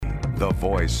the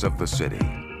voice of the city.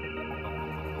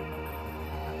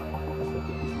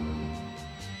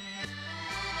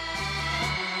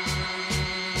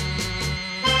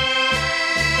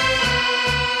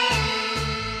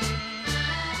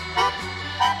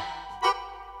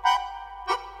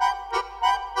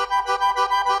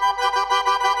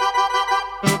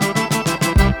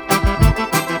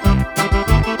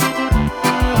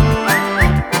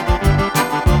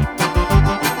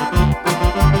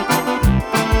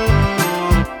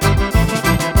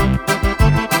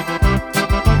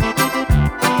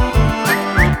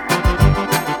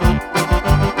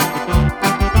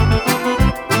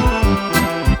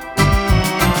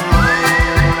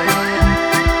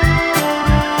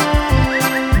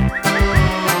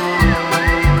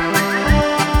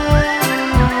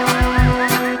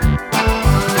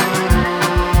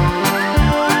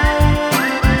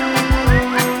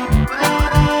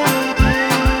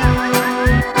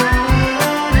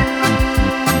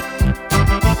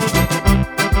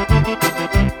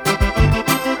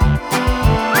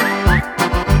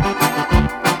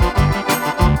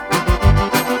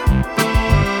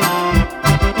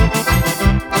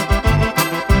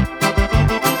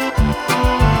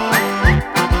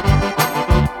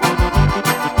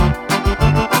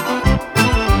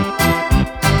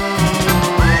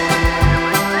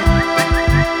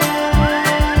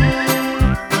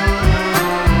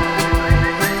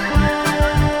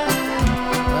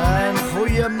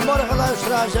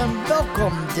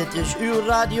 Dit is uw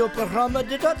radioprogramma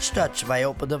De Dutch Touch. Wij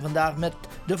openen vandaag met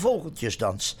de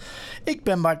vogeltjesdans. Ik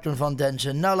ben Martin van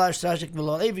Denzen. Nou luisteraars, ik wil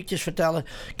al eventjes vertellen.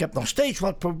 Ik heb nog steeds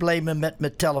wat problemen met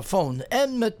mijn telefoon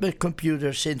en met mijn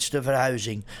computer sinds de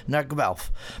verhuizing naar Guelph.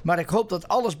 Maar ik hoop dat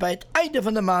alles bij het einde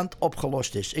van de maand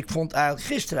opgelost is. Ik vond eigenlijk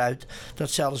gisteren uit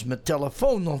dat zelfs mijn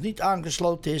telefoon nog niet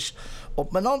aangesloten is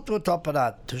op mijn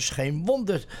antwoordapparaat. Dus geen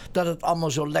wonder dat het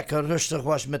allemaal zo lekker rustig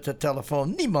was met de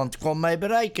telefoon. Niemand kon mij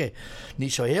bereiken.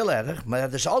 Niet zo heel erg, maar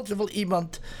er is altijd wel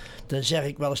iemand. Dan zeg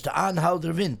ik wel eens, de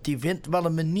aanhouder wint. Die vindt wel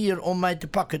een manier om mij te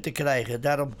pakken te krijgen.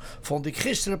 Daarom vond ik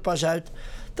gisteren pas uit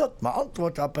dat mijn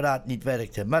antwoordapparaat niet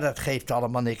werkte. Maar dat geeft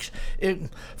allemaal niks.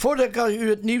 Voordat ik u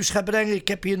het nieuws ga brengen, ik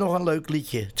heb hier nog een leuk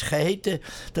liedje. Het geheten,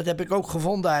 dat heb ik ook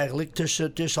gevonden eigenlijk,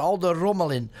 tussen al de rommel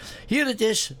in. Hier het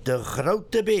is, De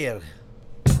Grote Beer.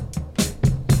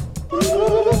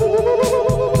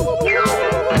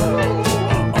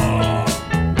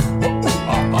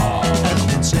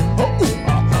 Ergens in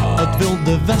het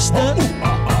wilde westen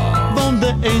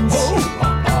woonde eens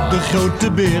de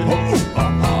grote beer.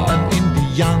 Een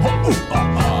Indiaan,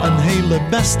 een hele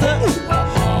beste,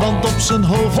 want op zijn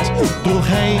hoofd droeg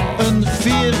hij een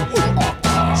veer.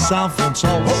 'S'avonds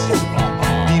als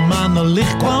die maan er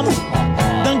licht kwam,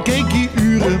 dan keek hij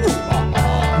uren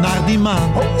naar die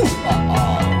maan.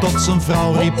 Tot zijn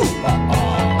vrouw riep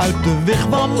uit de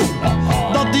wigwam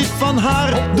dat hij van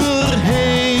haar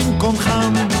erheen kon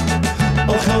gaan.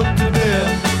 O grote beer,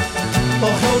 o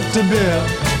grote beer,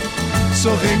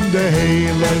 zo ging de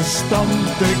hele stam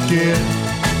tekeer.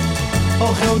 O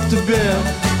grote beer,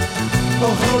 o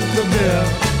grote beer,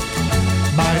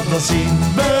 maar dan zien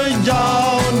we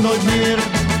jou nooit meer.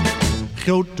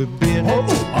 Grote beer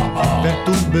werd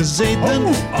toen bezeten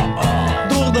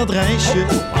door dat reisje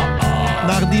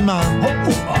naar die maan.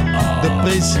 De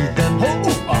president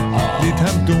liet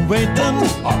hem toen weten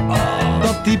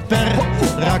dat hij per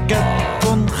raket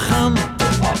kon gaan.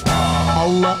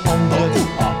 Alle andere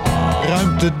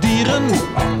ruimtedieren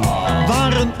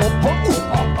waren op,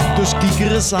 dus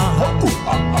kiekeren aan.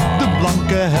 De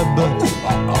blanken hebben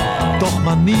toch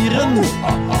manieren,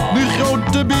 nu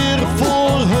grote beer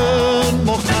voor hun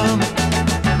mocht gaan.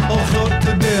 O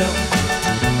grote beer,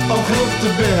 o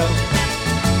grote beer,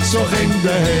 zo ging de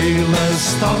hele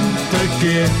stam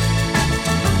tekeer.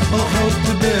 O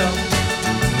grote beer,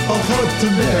 o grote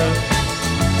beer,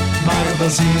 maar dan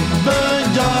zien we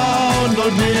jou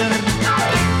nooit meer.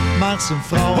 Maar zijn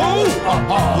vrouw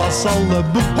las alle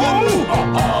boeken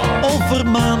over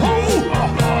maan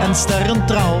en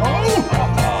sterrentrouw.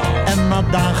 En na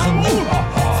dagen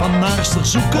van naarstig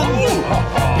zoeken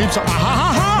riep ze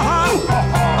ahahaha,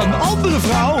 een andere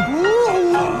vrouw.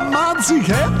 Maanziek,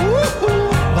 hè?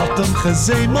 Wat een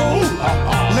gezemel,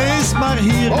 lees maar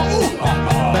hier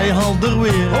bij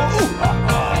Halderweer.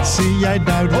 Zie jij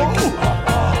duidelijk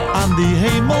aan die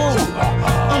hemel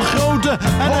een grote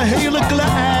en een hele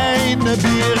kleine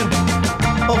beer.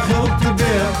 O grote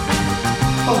beer,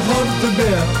 o grote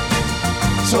beer,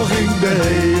 zo ging de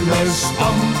hele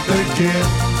stam tekeer.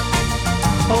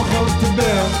 O grote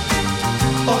beer,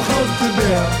 o grote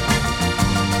beer,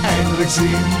 eindelijk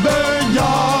zien we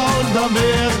jou dan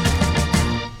weer.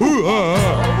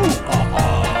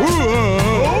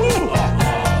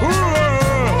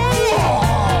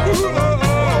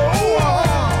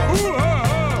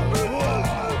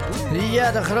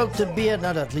 grote beer.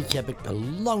 Nou, dat liedje heb ik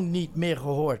lang niet meer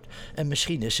gehoord. En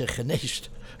misschien is ze geneest.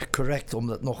 Correct om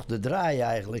dat nog te draaien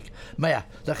eigenlijk. Maar ja,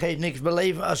 dat geeft niks. We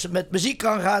leven, als het met muziek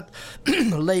kan gaat,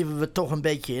 leven we toch een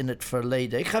beetje in het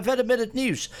verleden. Ik ga verder met het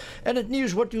nieuws. En het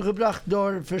nieuws wordt u gebracht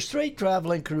door Verstrate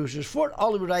Travel & Cruises. Voor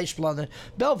al uw reisplannen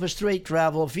bel Verstrate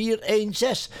Travel 416-969-1800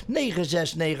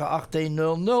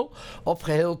 of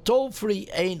geheel toll-free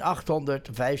 1-800-565-9267.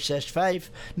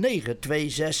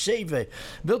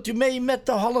 Wilt u mee met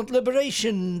de Holland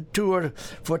Liberation Tour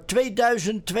voor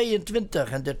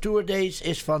 2022? En de Tour Days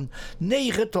is van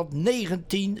 9 tot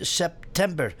 19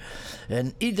 september.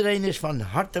 En iedereen is van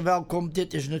harte welkom.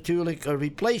 Dit is natuurlijk een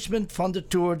replacement van de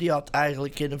tour. Die had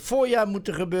eigenlijk in het voorjaar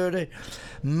moeten gebeuren.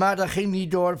 Maar dat ging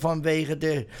niet door vanwege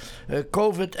de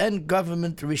COVID en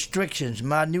government restrictions.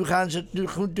 Maar nu gaan ze het nu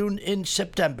goed doen in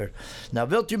september. Nou,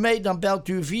 wilt u mee, dan belt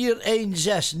u 416-969-1800.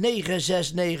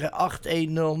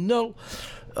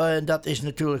 Dat is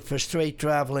natuurlijk Verstrate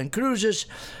Travel & Cruises.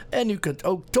 En u kunt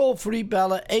ook toll-free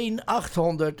bellen 1-800-565-9267.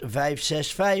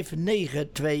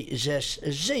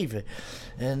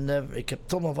 En ik heb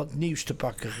toch nog wat nieuws te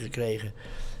pakken gekregen.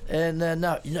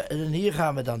 En hier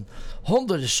gaan we dan.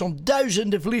 Honderden, soms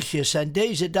duizenden vliegjes zijn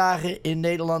deze dagen in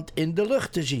Nederland in de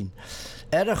lucht te zien.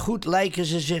 Erg goed lijken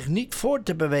ze zich niet voor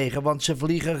te bewegen, want ze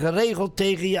vliegen geregeld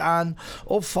tegen je aan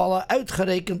of vallen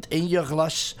uitgerekend in je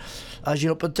glas als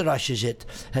je op een terrasje zit.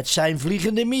 Het zijn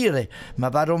vliegende mieren.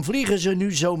 Maar waarom vliegen ze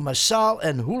nu zo massaal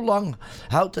en hoe lang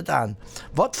houdt het aan?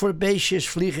 Wat voor beestjes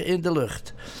vliegen in de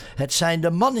lucht? Het zijn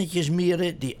de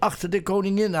mannetjesmieren die achter de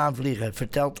koningin aanvliegen,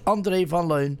 vertelt André van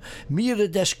Leun,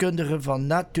 mierendeskundige van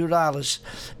Naturalis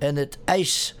en het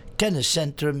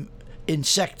IJskenniscentrum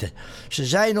Insecten. Ze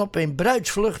zijn op een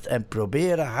bruidsvlucht en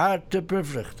proberen haar te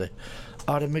bevruchten.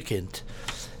 Arme kind.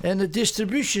 En het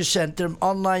distributiecentrum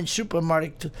Online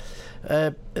Supermarkt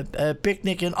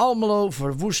Picnic in Almelo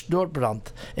verwoest door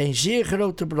brand. Een zeer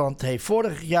grote brand heeft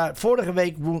vorige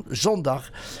week zondag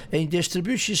een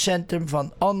distributiecentrum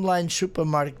van Online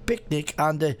Supermarkt Picnic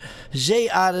aan de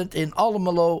Zeearend in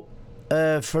Almelo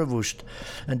verwoest.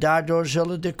 En daardoor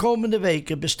zullen de komende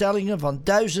weken bestellingen van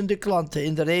duizenden klanten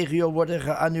in de regio worden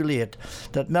geannuleerd.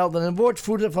 Dat meldde een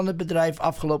woordvoerder van het bedrijf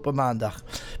afgelopen maandag.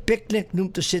 Picnic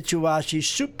noemt de situatie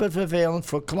super vervelend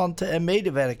voor klanten en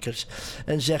medewerkers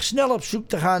en zegt snel op zoek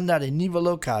te gaan naar een nieuwe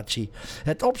locatie.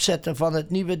 Het opzetten van het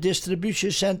nieuwe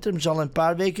distributiecentrum zal een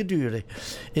paar weken duren.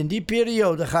 In die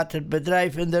periode gaat het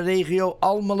bedrijf in de regio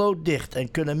Almelo dicht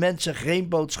en kunnen mensen geen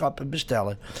boodschappen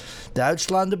bestellen. De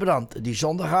uitslaande brand die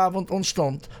zondagavond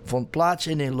ontstond, vond plaats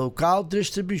in een lokaal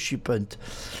distributiepunt.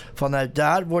 Vanuit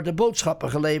daar worden boodschappen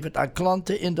geleverd aan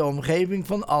klanten in de omgeving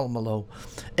van Almelo.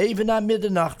 Even na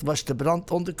middernacht was de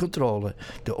brand onder controle.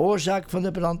 De oorzaak van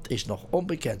de brand is nog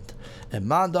onbekend. En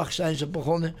maandag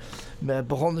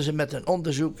begonnen ze met een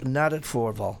onderzoek naar het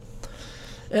voorval.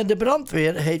 En de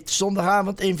brandweer heeft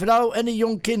zondagavond een vrouw en een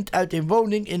jong kind uit een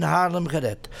woning in Haarlem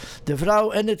gered. De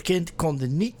vrouw en het kind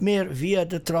konden niet meer via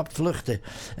de trap vluchten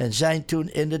en zijn toen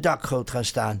in de dakgoot gaan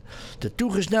staan. De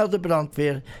toegesnelde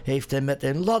brandweer heeft hen met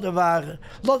een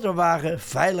ladderwagen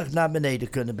veilig naar beneden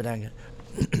kunnen brengen.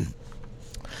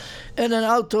 En een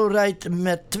auto rijdt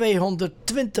met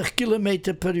 220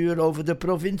 km per uur over de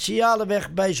provinciale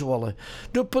weg bij Zwolle.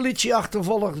 De politie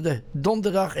achtervolgde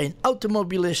donderdag een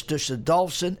automobilist tussen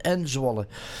Dalfsen en Zwolle.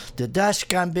 De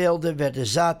dashcambeelden werden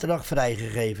zaterdag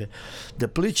vrijgegeven. De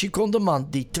politie kon de man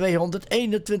die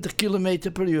 221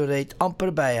 km per uur reed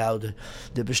amper bijhouden.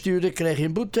 De bestuurder kreeg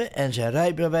een boete en zijn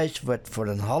rijbewijs werd voor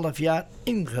een half jaar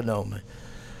ingenomen.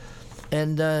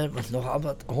 En nog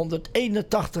wat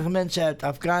 181 mensen uit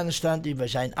Afghanistan die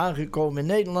zijn aangekomen in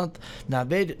Nederland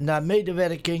naar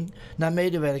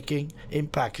medewerking in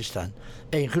Pakistan.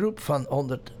 Een groep van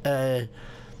 100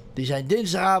 die zijn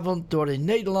dinsdagavond door een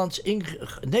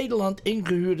Nederland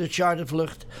ingehuurde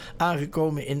chartervlucht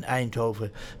aangekomen in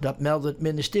Eindhoven. Dat meldde het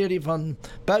ministerie van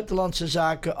Buitenlandse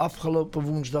Zaken afgelopen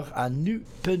woensdag aan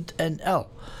nu.nl.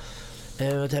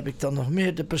 Wat heb ik dan nog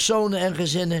meer? De personen en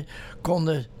gezinnen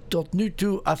konden tot nu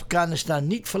toe Afghanistan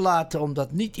niet verlaten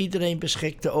omdat niet iedereen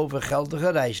beschikte over geldige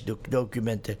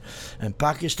reisdocumenten. En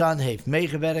Pakistan heeft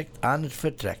meegewerkt aan het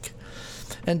vertrek.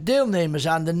 En deelnemers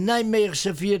aan de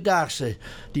Nijmeegse Vierdaagse,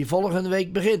 die volgende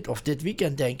week begint, of dit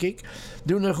weekend denk ik,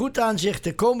 doen er goed aan zich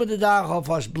de komende dagen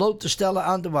alvast bloot te stellen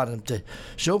aan de warmte.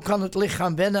 Zo kan het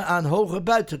lichaam wennen aan hoge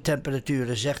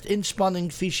buitentemperaturen, zegt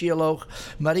inspanningsfysioloog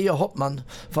Maria Hopman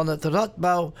van het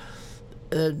Radbouw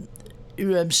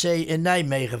UMC in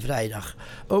Nijmegen vrijdag.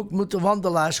 Ook moeten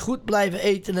wandelaars goed blijven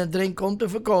eten en drinken om te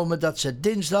voorkomen dat ze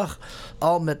dinsdag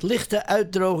al met lichte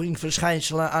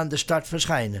uitdrogingsverschijnselen aan de start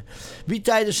verschijnen. Wie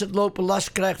tijdens het lopen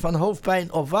last krijgt van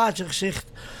hoofdpijn of wazig gezicht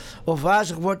of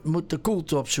wazig wordt, moet de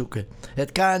koelte opzoeken.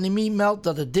 Het KNMI meldt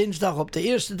dat het dinsdag op de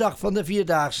eerste dag van de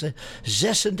Vierdaagse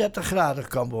 36 graden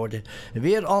kan worden.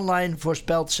 Weer online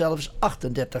voorspelt zelfs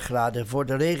 38 graden voor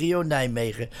de regio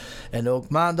Nijmegen. En ook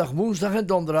maandag, woensdag en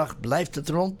donderdag blijft het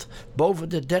rond boven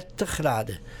de 30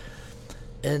 graden.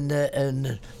 En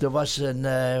er was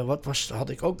had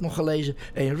ik ook nog gelezen,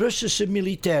 een Russische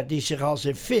militair die zich als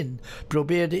een Fin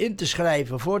probeerde in te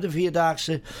schrijven voor de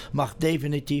Vierdaagse, mag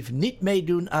definitief niet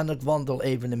meedoen aan het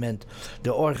wandelevenement.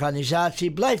 De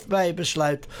organisatie blijft bij het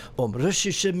besluit om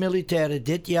Russische militairen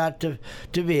dit jaar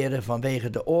te weren vanwege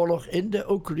de oorlog in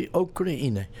de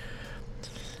Oekraïne.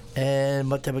 En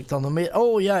wat heb ik dan nog meer?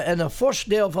 Oh ja, en een fors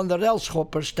deel van de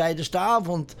relschoppers tijdens de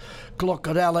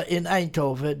avondklokrellen in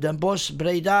Eindhoven, Den Bosch,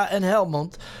 Breda en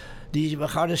Helmond, die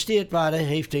gearresteerd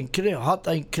waren, had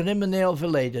een crimineel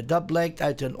verleden. Dat blijkt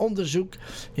uit een onderzoek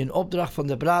in opdracht van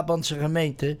de Brabantse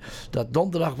gemeente dat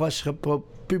donderdag was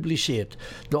gepubliceerd.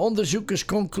 De onderzoekers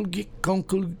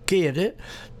concludeerden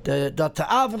dat de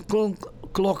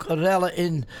avondklokrellen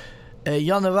in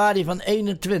januari van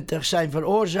 21 zijn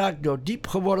veroorzaakt door diep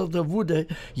gewortelde woede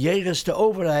jegens de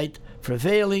overheid,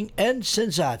 verveling en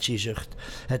sensatiezucht.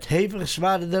 Het hevigst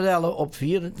waren de rellen op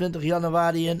 24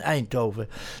 januari in Eindhoven.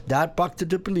 Daar pakte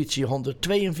de politie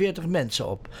 142 mensen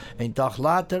op. Een dag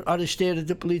later arresteerde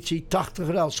de politie 80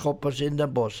 relschoppers in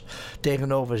Den Bosch,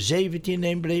 tegenover 17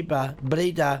 in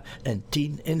Breda en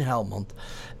 10 in Helmond.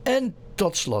 En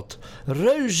tot slot,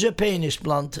 reuze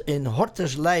penisplant in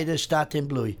Hortus Leiden staat in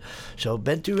bloei. Zo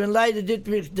bent u in Leiden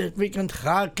dit weekend,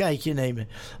 ga een kijkje nemen.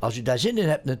 Als u daar zin in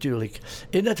hebt natuurlijk.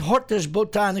 In het Hortus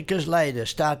Botanicus Leiden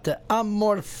staat de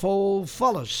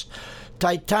Amorphophallus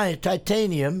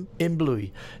Titanium in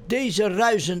bloei.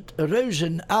 Deze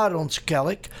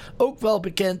reuzenaronskelk, ook wel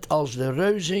bekend als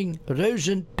de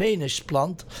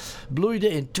reuzenpenisplant, bloeide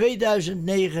in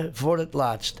 2009 voor het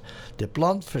laatst. De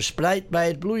plant verspreidt bij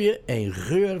het bloeien een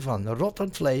geur van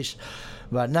rottend vlees,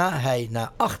 waarna hij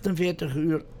na 48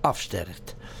 uur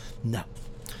afsterft. Nou,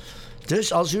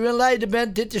 dus als u in Leiden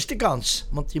bent, dit is de kans.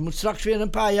 Want je moet straks weer een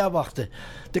paar jaar wachten.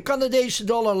 De Canadese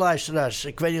dollarluisteraars.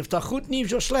 Ik weet niet of dat goed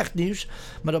nieuws of slecht nieuws.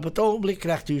 Maar op het ogenblik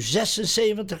krijgt u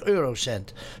 76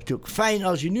 eurocent. Natuurlijk fijn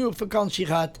als u nu op vakantie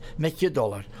gaat met je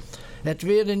dollar. Het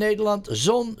weer in Nederland,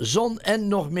 zon en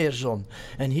nog meer zon.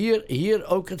 En hier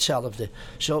ook hetzelfde.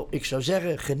 Zo, ik zou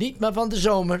zeggen, geniet maar van de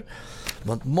zomer.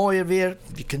 Want mooier weer,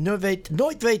 je kunt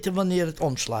nooit weten wanneer het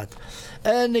omslaat.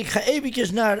 En ik ga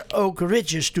eventjes naar Oak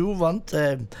Ridges toe, want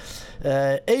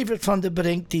Evert van der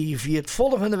Brink die viert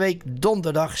volgende week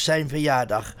donderdag zijn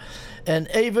verjaardag. En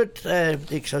Evert,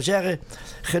 ik zou zeggen,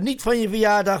 geniet van je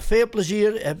verjaardag. Veel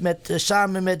plezier.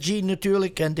 Samen met Jean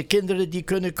natuurlijk en de kinderen die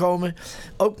kunnen komen.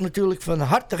 Ook natuurlijk van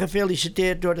harte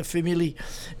gefeliciteerd door de familie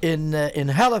in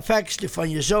Halifax. Van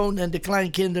je zoon en de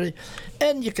kleinkinderen.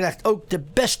 En je krijgt ook de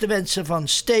beste wensen van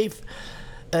Steve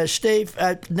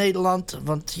uit Nederland.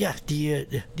 Want ja, die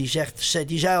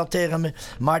zei al tegen me: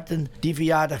 Martin, die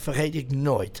verjaardag vergeet ik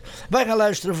nooit. Wij gaan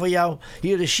luisteren voor jou.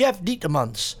 Hier is Chef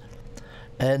Dietermans.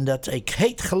 En dat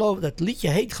liedje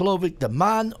heet geloof ik De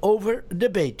Maan over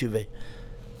de Betuwe.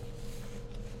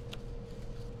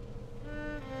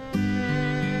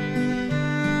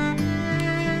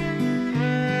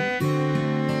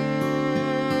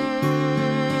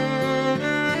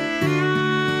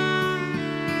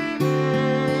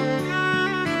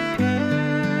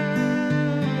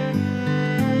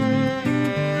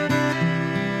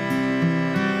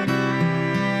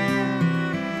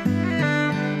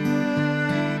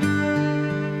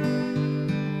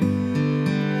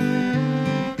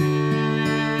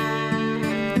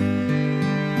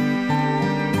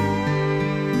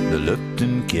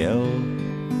 Een kjel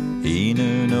in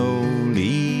een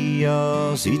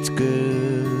oliejas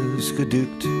ietskes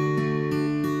gedukt,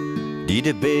 die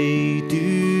de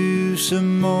Betuwse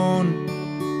maan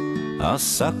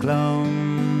als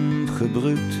zaklamp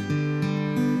gebruikt.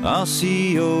 Als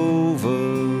hij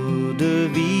over de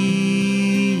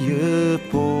wieje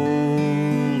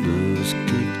polders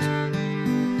kijkt,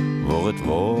 wordt het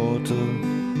water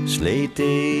sleet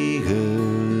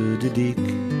tegen de dik.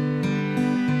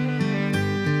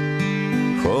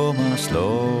 Ga maar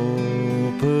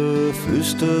slapen,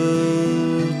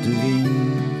 fluistert de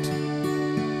wind.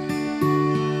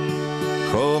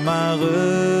 Ga maar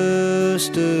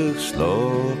rustig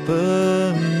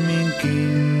slapen, mijn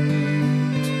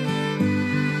kind.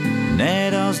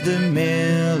 Net als de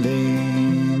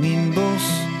merling in bos,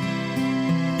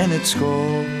 het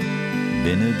schoof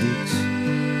Benedict.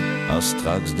 Als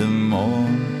straks de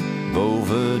maan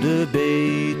boven de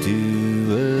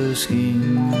Betuwe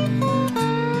schijnt.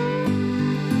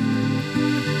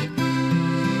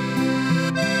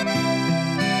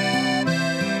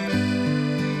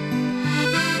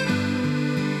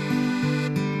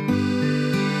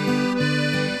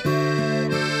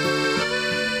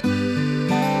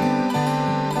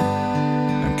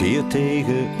 Een keer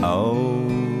tegen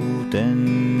oud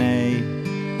en nij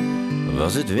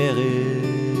was het weer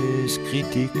eens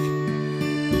kritiek.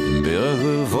 Met een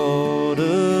burgervader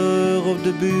op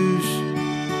de buis,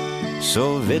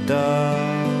 zo wit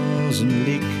als een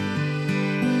lik.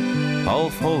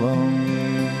 Half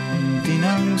Holland in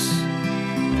angst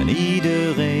en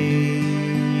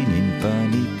iedereen in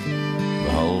paniek.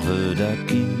 Behalve dat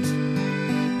kind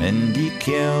en die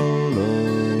kerel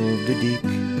op de dik.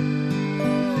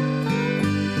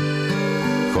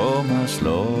 Kom maar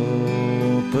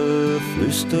slopen,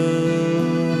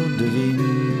 fluistert de wind.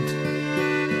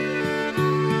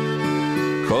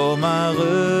 Kom maar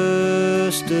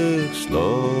rustig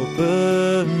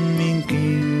slopen, mijn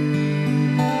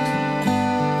kind.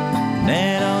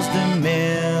 Net als de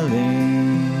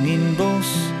meerling in het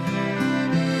bos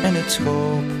en het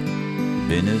schoof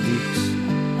Benedict.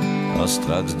 Als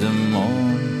straks de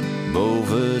maan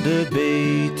boven de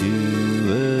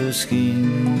Betuwe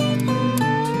schijnt.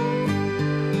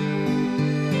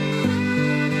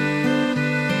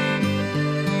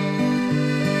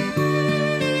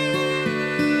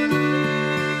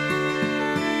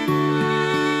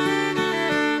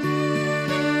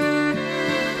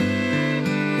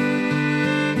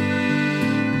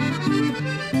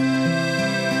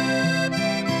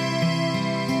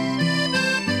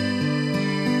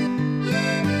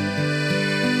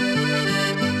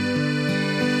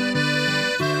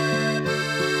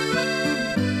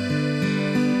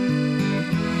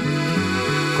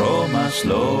 Kom maar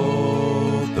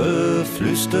slopen,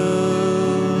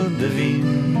 fluistert de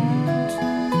wind.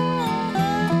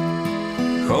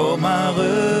 Kom maar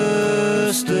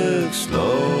rustig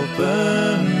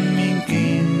slopen, mijn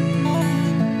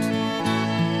kind.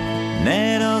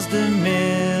 Net als de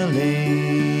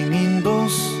meerling in het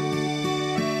bos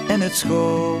en het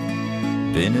schoof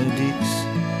Benedict.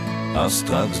 Als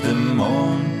straks de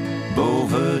maan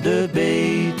boven de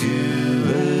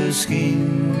Betuwe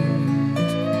schijnt.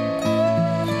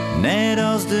 Net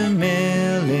als de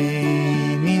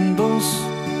meerling in het bos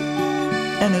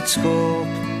en het schoof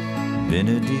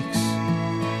Benedict.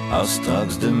 Als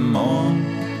straks de maan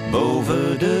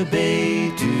boven de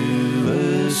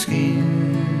Betuwe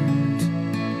schijnt.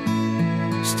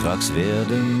 Straks weer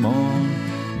de maan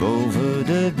boven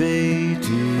de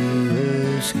Betuwe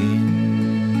schijnt.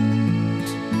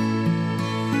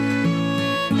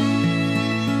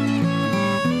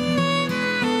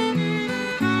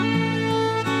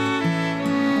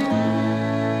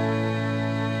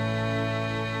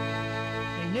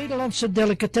 De Nederlandse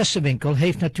delicatessenwinkel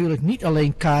heeft natuurlijk niet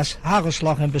alleen kaas,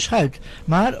 hagelslag en beschuit,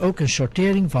 maar ook een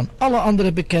sortering van alle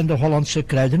andere bekende Hollandse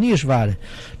kruidenierswaren.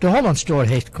 De Holland Store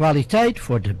heeft kwaliteit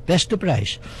voor de beste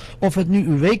prijs. Of het nu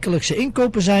uw wekelijkse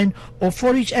inkopen zijn of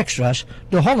voor iets extra's,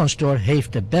 de Holland Store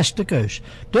heeft de beste keus.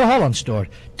 De Holland Store,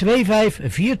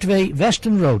 2542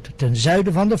 Weston Road, ten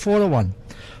zuiden van de 401.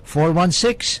 416-247-8659.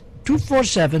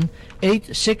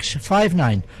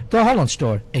 De Holland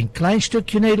Store, een klein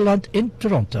stukje Nederland in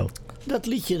Toronto. Dat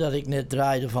liedje dat ik net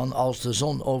draaide van Als de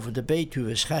zon over de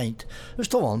Betuwe schijnt, is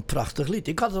toch wel een prachtig lied.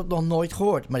 Ik had het nog nooit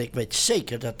gehoord, maar ik weet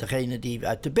zeker dat degenen die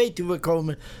uit de Betuwe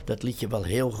komen dat liedje wel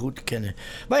heel goed kennen.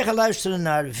 Wij gaan luisteren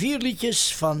naar 4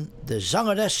 liedjes van de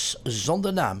zangeres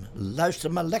zonder naam.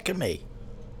 Luister maar lekker mee.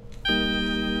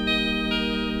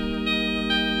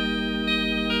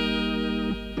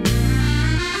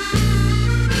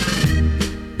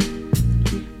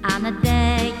 Aan het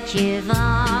bedje van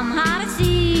haar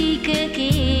zieke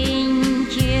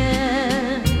kindje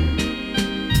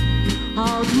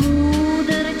houdt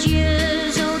moedertje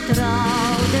zo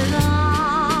trouw de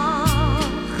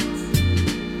wacht.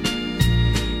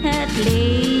 Het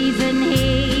leven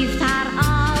heeft haar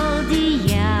al die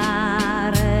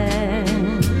jaren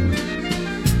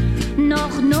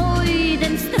nog nooit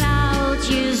een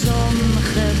straaltje zon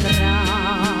gebracht.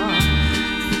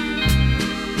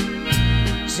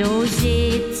 Zo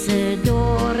zit ze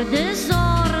door de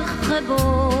zorg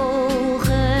gebogen,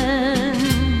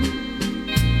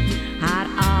 haar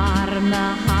arme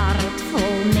hart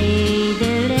vol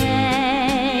medelij.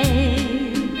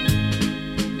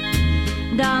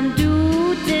 Dan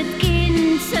doet het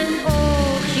kind zijn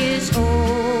oogjes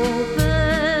open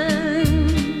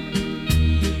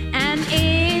en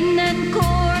in een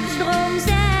koortsdroom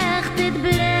zegt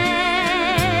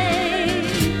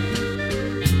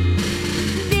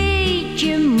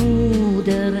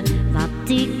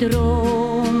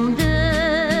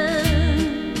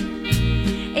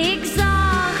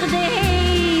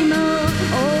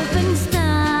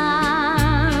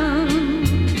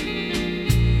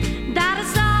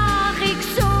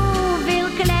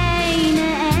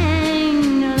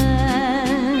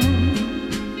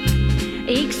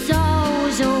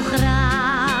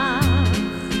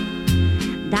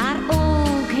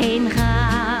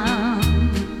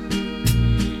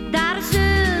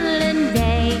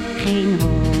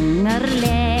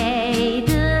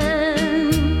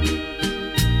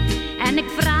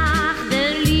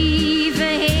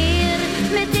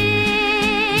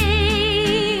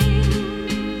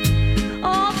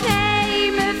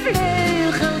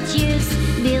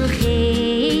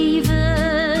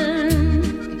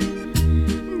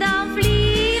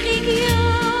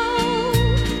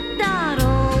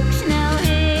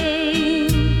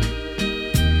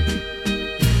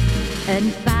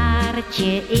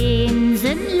hartje in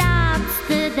zijn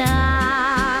laatste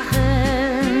dagen.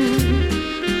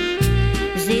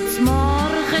 Zit 's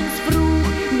morgens vroeg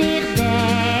dicht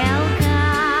bij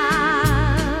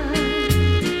elkaar.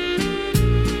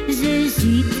 Ze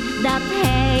ziet dat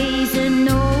hij zijn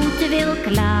nood wil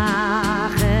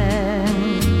klagen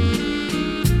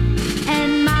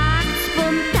en maakt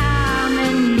spontaan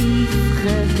een lief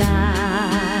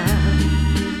gebaar.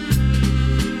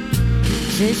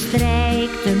 Ze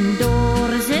strijkt hem door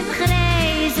zijn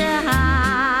grijze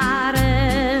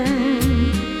haren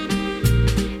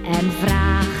en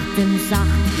vraagt hem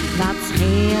zacht, wat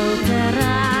scheelt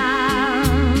eraan?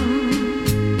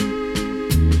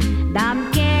 Dan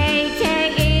kijkt hij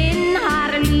in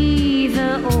haar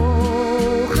lieve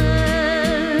ogen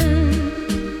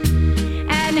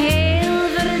en heel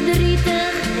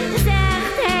verdrietig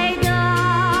zegt hij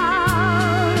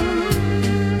dan: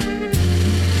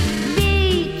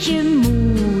 weet je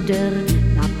moeder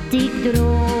wat ik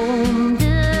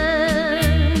droomde?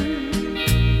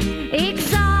 Ik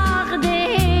zag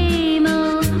de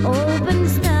hemel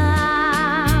openstaan.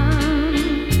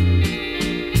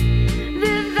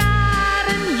 We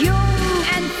waren jong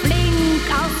en flink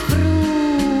als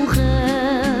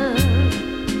vroeger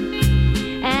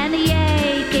en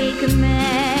jij keek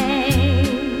mij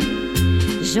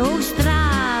zo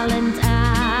stralend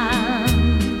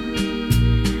aan.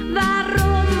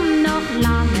 Waarom nog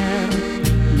langer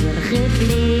hier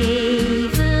gebleven?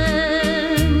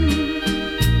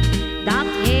 Dat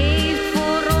heeft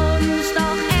voor ons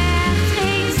toch echt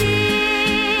geen zin.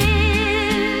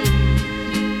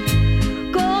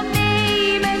 Kom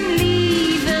mee, mijn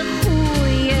lieve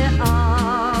goeie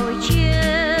oudje,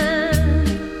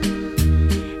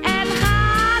 en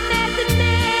ga met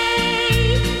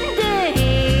mij de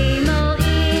hemel in.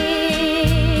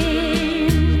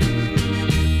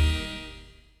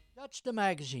 Dutch the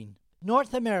Magazine,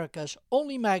 North America's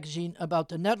only magazine about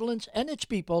the Netherlands and its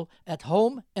people at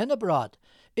home and abroad.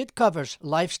 It covers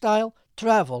lifestyle,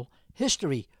 travel,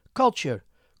 history, culture,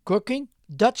 cooking,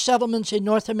 Dutch settlements in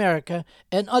North America,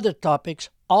 and other topics,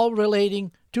 all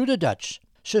relating to the Dutch.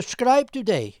 Subscribe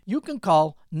today. You can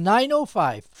call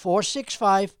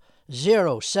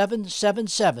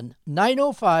 905-465-0777,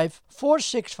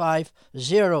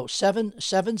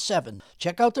 905-465-0777.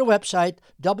 Check out their website,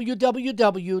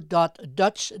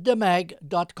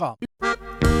 www.dutchthemag.com.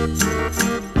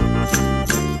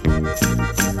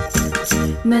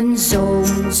 Mijn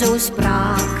zoon, zo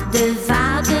sprak de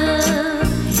vader,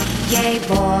 jij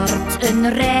wordt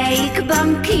een rijk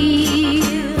bankier.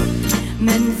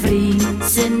 Mijn vriend,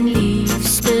 zijn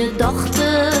liefste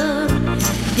dochter,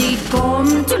 die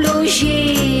komt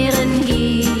logeren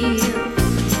hier.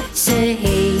 Ze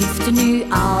heeft nu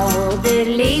al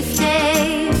de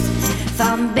leeftijd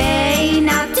van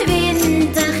bijna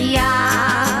 20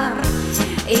 jaar.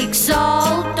 Ik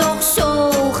zal toch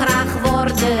zo graag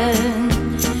worden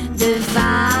de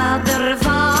vader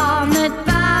van het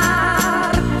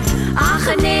paar.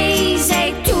 Ach nee,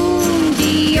 zei toen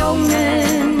die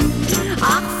jongen,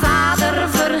 ach vader,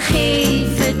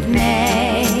 vergeef het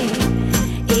mij.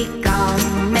 Ik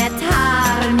kan met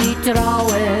haar niet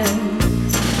trouwen,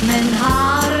 mijn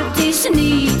hart is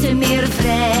niet meer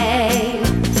vrij.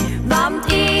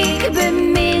 Want ik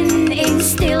bemin in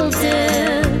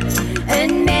stilte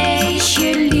een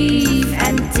meisje lief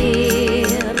en teer.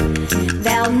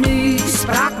 Wel nu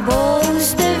sprak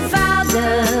boos de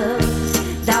vader,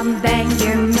 dan ben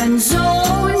je mijn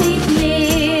zoon niet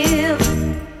meer.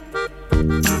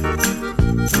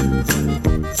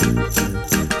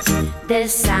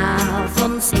 Des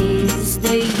avonds is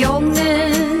de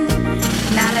jongen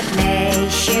naar het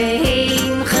meisje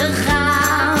heen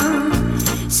gegaan.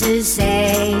 Ze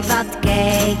zei, wat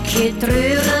kijk je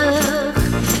treurig,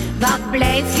 wat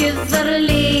blijf je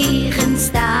verlegen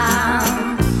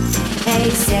staan. Hij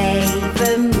zei,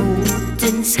 we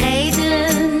moeten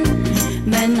scheiden,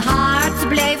 mijn hart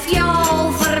blijft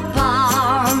jou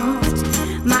verpand.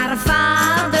 Maar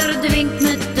vader dwingt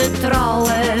me te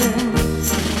trouwen,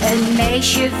 een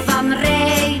meisje van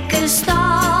rijke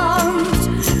stand.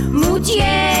 Moet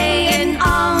jij een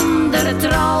ander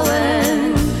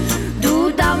trouwen,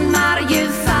 doe dan maar je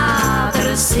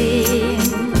vaders zin.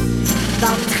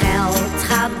 Want geld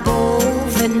gaat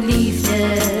boven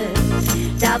liefde,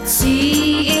 dat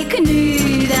zie ik nu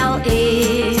wel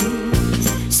in.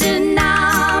 Ze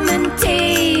namen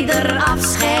teder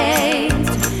afscheid,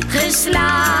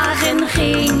 geslagen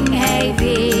ging hij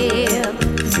weer.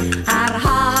 Haar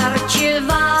hartje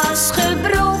was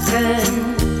gebroken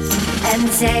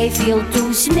en zij viel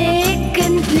toen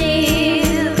snikkend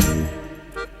neer.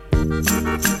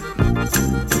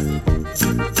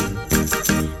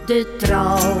 De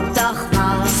trouwdag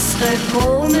was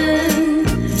gekomen,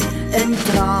 een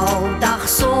trouwdag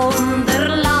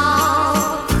zonder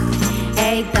lach.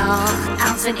 Hij dacht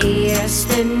aan zijn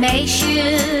eerste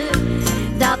meisje,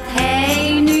 dat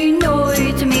hij nu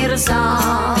nooit meer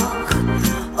zag.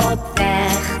 Op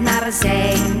weg naar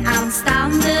zijn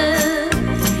aanstaande,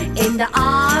 in de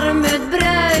arm het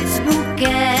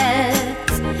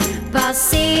bruidsboeket,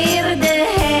 passeerde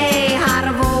hij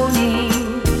haar woning,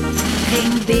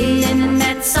 ging binnen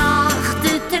met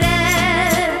zachte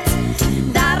tred.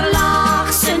 Daar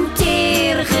lag zijn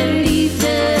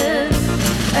teergeliefde,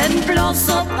 een blos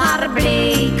op haar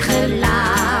bleek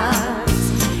gelaat.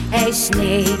 Hij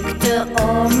smeekte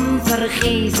om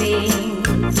vergeving,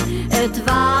 het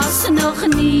was nog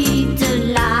niet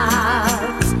te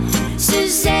laat.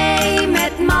 Ze zei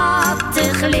met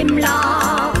matte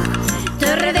glimlach,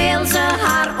 terwijl ze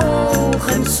haar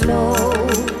ogen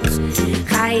sloot: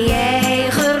 ga jij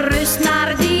gerust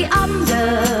naar die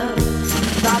ander,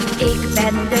 want ik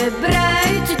ben de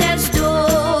bruid des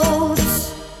doods.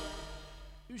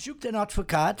 U zoekt een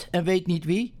advocaat en weet niet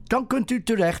wie? Dan kunt u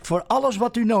terecht voor alles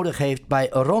wat u nodig heeft bij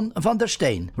Ron van der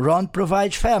Steen. Ron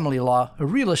provides family law,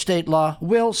 real estate law,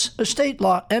 wills, estate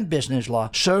law and business law.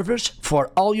 Service for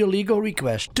all your legal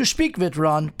requests. To speak with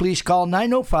Ron, please call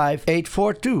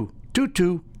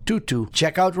 905-842-2222.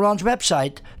 Check out Ron's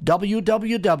website,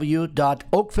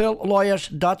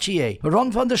 www.oakvillelawyers.ca.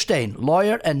 Ron van der Steen,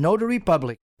 lawyer and notary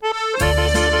public.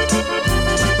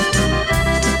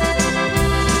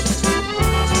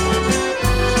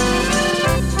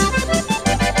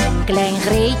 Klein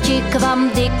Greetje kwam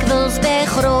dikwijls bij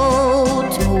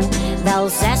grootmoe, wel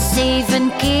 6-7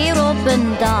 keer op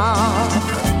een dag.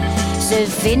 Ze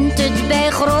vindt het bij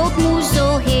grootmoe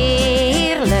zo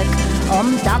heerlijk,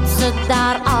 omdat ze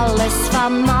daar alles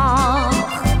van mag.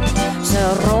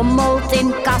 Ze rommelt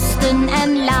in kasten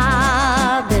en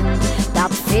laden,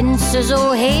 dat vindt ze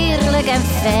zo heerlijk en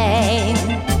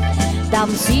fijn. Dan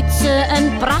ziet ze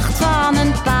een pracht van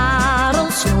een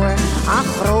parelsnoer, ach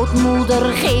grootmoeder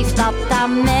geef dat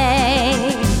aan mij.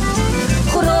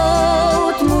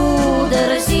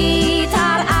 Grootmoeder ziet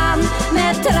haar aan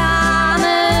met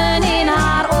tranen in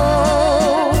haar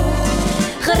oog.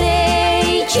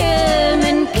 Greetje,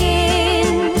 mijn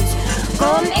kind,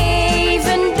 kom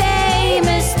even bij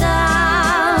me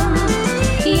staan.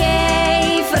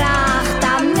 Jij vraagt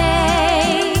aan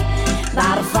mij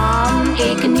waarvan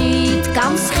ik niet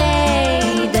kan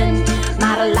scheiden,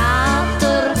 maar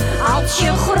later als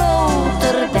je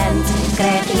groter bent,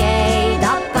 krijg jij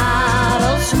dat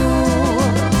parelsnoer.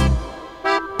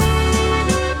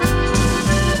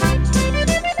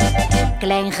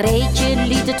 Klein Greetje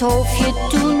liet het hoofdje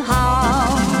toen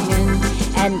hangen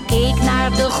en keek naar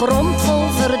de grond vol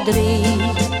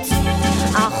verdriet.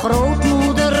 Ach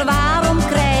grootmoeder, waarom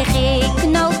krijg ik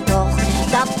nou toch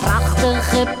dat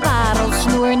prachtige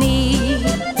parelsnoer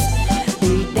niet?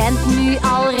 U bent nu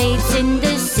al reeds in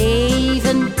de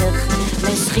 70,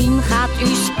 misschien gaat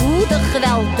u spoedig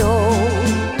wel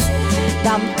dood.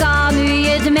 Dan kan u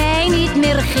het mij niet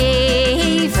meer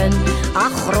geven,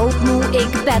 ach grootmoe,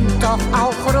 ik ben toch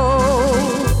al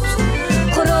groot.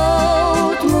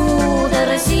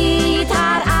 Grootmoeder ziet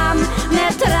haar aan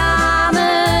met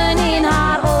tranen in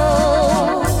haar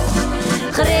oog.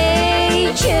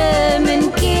 Greetje,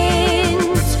 mijn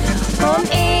kind, kom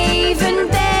even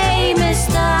bij me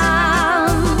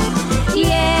staan.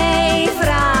 Jij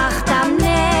vraagt aan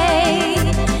mij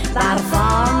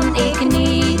waarvan ik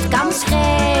niet kan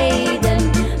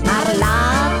scheiden, maar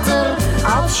later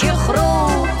als je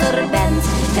groter bent,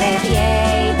 krijg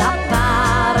jij dat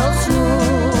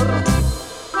parelsnoer.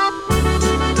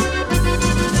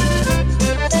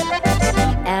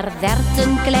 Er werd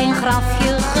een klein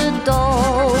grafje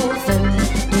gedoven,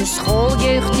 de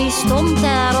schooljeugd die stond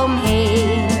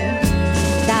daaromheen.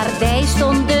 Daarbij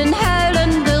stond een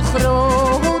huilende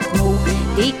grootmoe,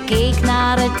 die keek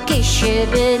naar het kistje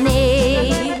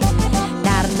beneden.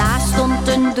 Daarnaast stond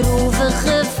een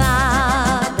droevige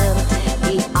vader,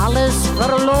 die alles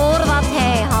verloor wat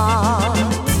hij had.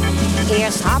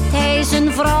 Eerst had hij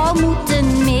zijn vrouw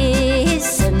moeten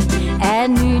missen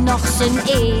en nu nog zijn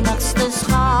enigste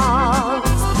schat.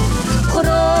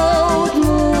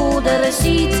 Grootmoeder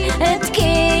ziet het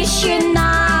kistje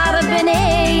naar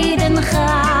beneden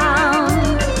gaan.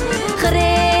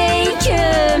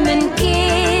 Greetje, mijn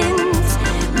kind,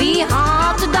 wie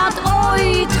had dat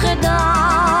ooit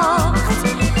gedacht?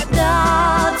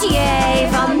 Dat jij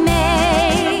van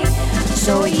mij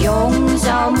zo jong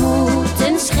zou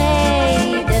moeten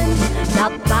scheiden.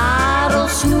 Dat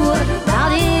parelsnoer,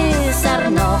 dat is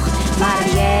er nog, maar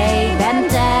jij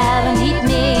bent er niet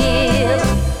meer.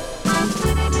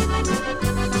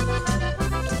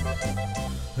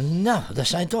 Nou, dat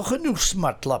zijn toch genoeg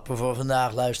smartlappen voor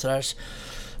vandaag, luisteraars.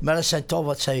 Maar dat zijn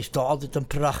toch, ze heeft toch altijd een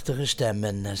prachtige stem.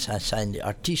 En dat zijn de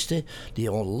artiesten die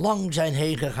al lang zijn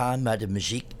heen gegaan, maar de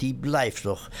muziek die blijft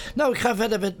nog. Nou, ik ga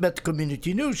verder met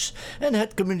Community News. En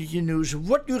het Community News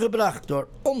wordt u gebracht door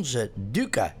onze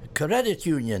Duca Credit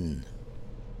Union.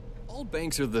 All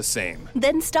banks are the same.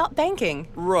 Then stop banking.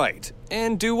 Right.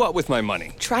 And do what with my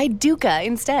money? Try Duca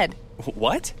instead.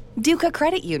 What? Duca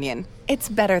Credit Union. It's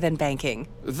better than banking.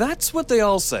 That's what they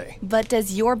all say. But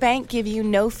does your bank give you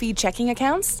no-fee checking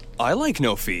accounts? I like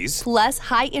no fees. Plus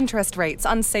high interest rates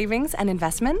on savings and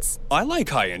investments? I like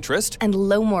high interest. And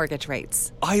low mortgage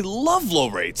rates. I love low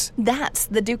rates. That's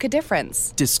the Duca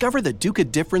difference. Discover the Duca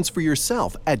difference for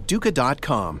yourself at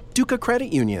Duca.com. Duca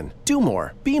Credit Union. Do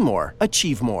more, be more,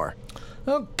 achieve more.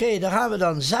 Oké, dan gaan we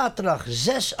dan. Zaterdag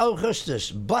 6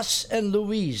 augustus. Bas en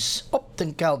Louise op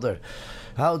den Kelder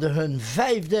houden hun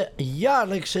 5e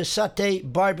jaarlijkse Saté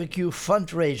Barbecue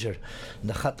Fundraiser.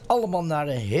 Dat gaat allemaal naar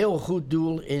een heel goed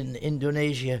doel in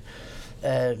Indonesië.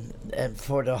 En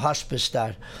voor de hospice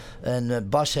daar. En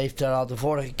Bas heeft daar al de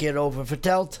vorige keer over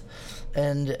verteld.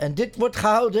 En dit wordt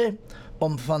gehouden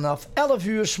om vanaf 11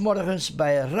 uur 's morgens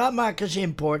bij Ramakers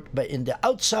Import in de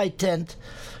Outside Tent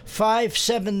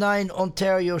 579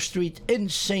 Ontario Street in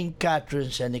St.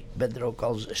 Catharines. En ik ben er ook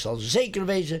zal zeker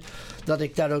wezen dat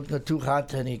ik daar ook naartoe ga.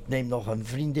 En ik neem nog een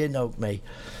vriendin ook mee.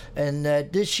 En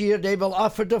this year they will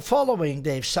offer the following.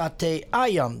 They have Saté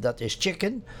Ayam, dat is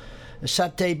chicken.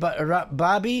 Saté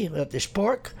Babi, dat is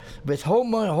pork. With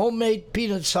homemade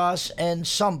peanut sauce en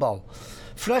sambal.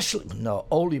 Fresh,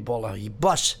 oliebollen,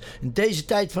 Bas. In deze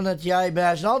tijd van het jaar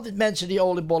er zijn altijd mensen die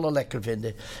oliebollen lekker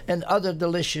vinden. En other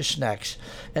delicious snacks.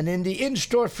 En in the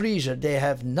in-store freezer, they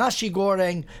have nasi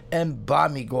goreng en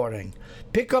bami goreng.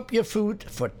 Pick up your food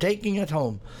for taking it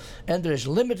home. En er is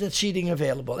limited seating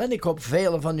available. En ik hoop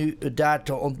velen van u daar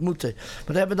te ontmoeten.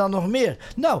 Wat hebben we dan nog meer?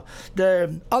 Nou,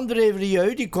 de André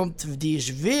Rieu, die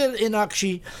is weer in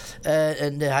actie.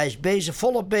 En hij is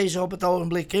volop bezig op het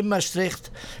ogenblik in Maastricht.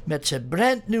 Met zijn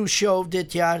brand new show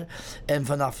dit jaar. En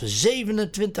vanaf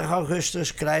 27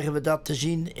 augustus krijgen we dat te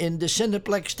zien in de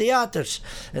Cineplex Theaters.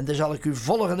 En daar zal ik u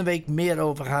volgende week meer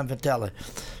over gaan vertellen.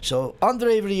 So,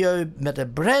 André Rieu met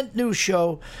een brand new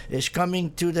show is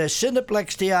coming to the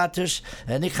Cineplex Theaters.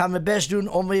 En ik ga mijn best doen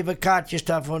om weer wat kaartjes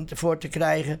daarvoor te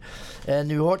krijgen. En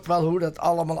u hoort wel hoe dat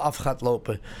allemaal af gaat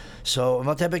lopen. Zo,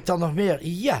 wat heb ik dan nog meer?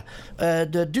 Ja,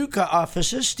 de Duca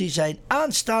offices die zijn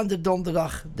aanstaande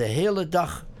donderdag de hele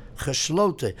dag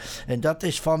gesloten. En dat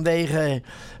is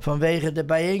vanwege de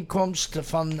bijeenkomst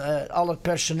van al het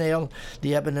personeel.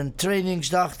 Die hebben een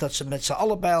trainingsdag dat ze met z'n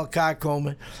allen bij elkaar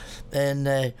komen.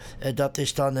 En dat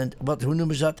is dan hoe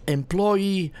noemen ze dat?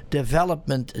 Employee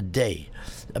Development Day.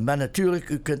 Maar natuurlijk,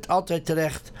 u kunt altijd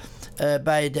terecht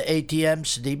bij de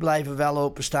ATM's. Die blijven wel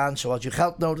openstaan. Zoals u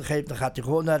geld nodig heeft, dan gaat u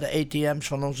gewoon naar de ATM's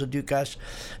van onze Duca's.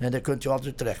 En daar kunt u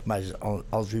altijd terecht. Maar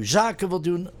als u zaken wilt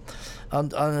doen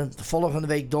aan volgende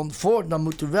week dan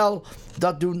moet u wel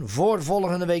dat doen voor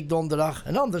volgende week donderdag.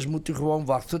 En anders moet u gewoon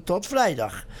wachten tot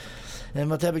vrijdag. En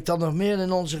wat heb ik dan nog meer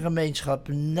in onze gemeenschap?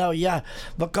 Nou ja,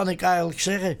 wat kan ik eigenlijk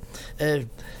zeggen?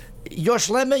 Jos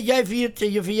Lemme, jij viert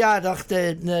je verjaardag.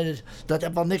 Dat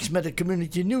heeft wel niks met de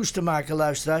community news te maken,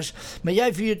 luisteraars. Maar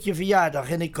jij viert je verjaardag.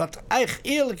 En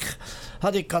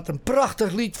ik had een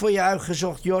prachtig lied voor je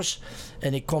uitgezocht, Jos.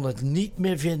 En ik kon het niet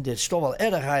meer vinden. Het is toch wel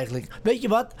erg eigenlijk. Weet je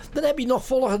wat? Dan heb je nog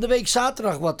volgende week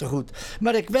zaterdag wat te goed.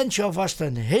 Maar ik wens je alvast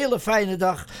een hele fijne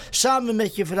dag. Samen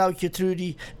met je vrouwtje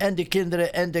Trudy. En de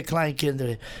kinderen en de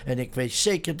kleinkinderen. En ik weet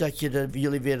zeker dat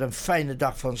jullie weer een fijne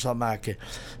dag van zal maken.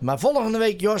 Maar volgende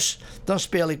week, Jos, dan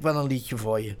speel ik wel een liedje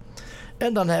voor je.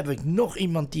 En dan heb ik nog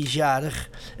iemand die is jarig.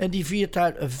 En die viert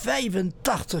haar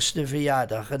 85ste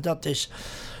verjaardag. En dat is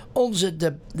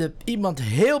iemand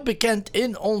heel bekend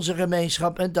in onze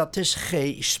gemeenschap. En dat is G.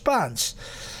 Spaans.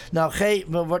 Nou, G,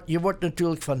 je wordt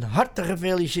natuurlijk van harte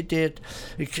gefeliciteerd.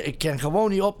 Ik kan gewoon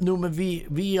niet opnoemen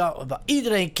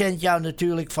iedereen kent jou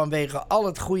natuurlijk vanwege al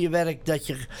het goede werk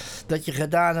dat je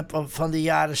gedaan hebt van de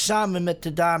jaren samen met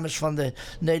de dames van de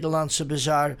Nederlandse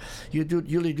Bazaar.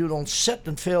 Jullie doen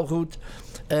ontzettend veel goed.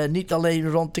 Niet alleen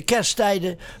rond de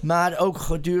kersttijden, maar ook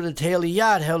gedurende het hele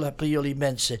jaar helpen jullie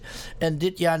mensen. En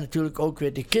dit jaar natuurlijk ook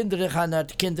weer de kinderen gaan naar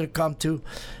het kinderkamp toe.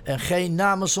 En geen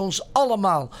namens ons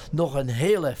allemaal nog een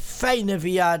hele fijne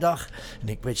verjaardag. En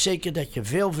ik weet zeker dat je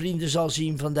veel vrienden zal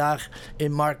zien vandaag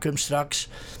in Markham straks.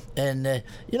 En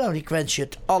ik wens je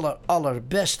het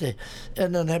allerbeste.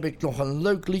 En dan heb ik nog een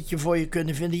leuk liedje voor je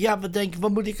kunnen vinden. Ja,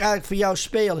 wat moet ik eigenlijk voor jou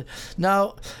spelen?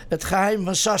 Nou, het geheim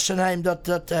van Sassenheim,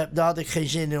 daar had ik geen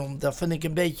zin in. Dat vind ik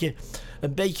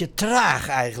een beetje traag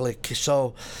eigenlijk.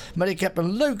 Zo. Maar ik heb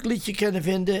een leuk liedje kunnen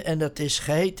vinden. En dat is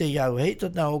geheten, hoe heet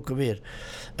dat nou ook alweer?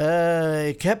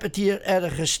 Ik heb het hier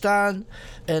ergens staan.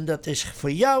 En dat is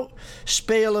voor jou.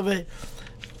 Spelen we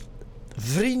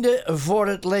Vrienden voor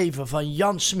het Leven van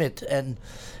Jan Smit.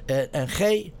 En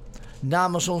G,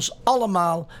 namens ons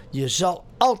allemaal. Je zal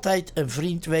altijd een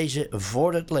vriend wezen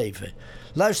voor het leven.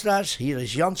 Luisteraars, hier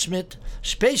is Jan Smit.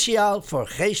 Speciaal voor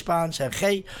G Spaans. En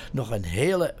G, nog een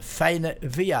hele fijne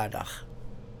verjaardag.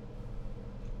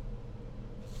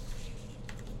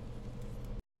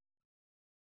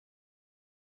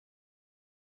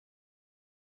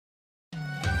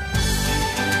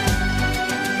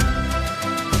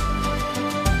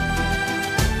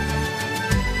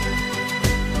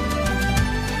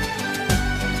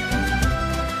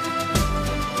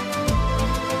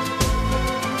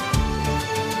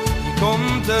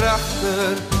 Komt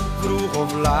erachter, vroeg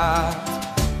of laat,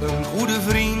 een goede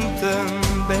vriend,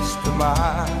 een beste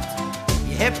maat.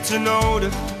 Je hebt ze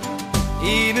nodig,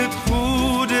 in het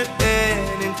goede en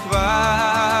in het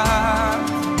kwaad.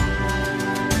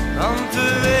 Want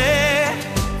de weg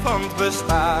van het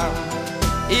bestaan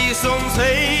is soms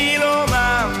heel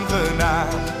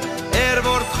onaangenaam. Er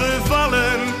wordt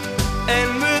gevallen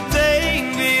en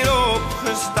meteen weer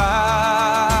opgestaan.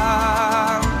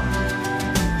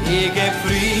 Ik heb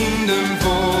vrienden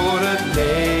voor het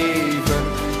leven,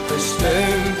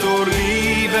 gesteund door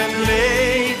lief en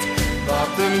leed.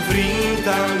 Wat een vriend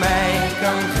aan mij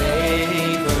kan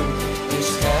geven, is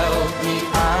geld niet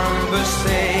aan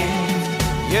besteed.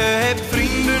 Je hebt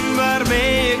vrienden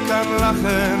waarmee je kan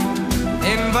lachen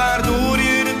en waardoor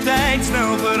je de tijd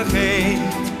snel vergeet.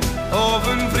 Of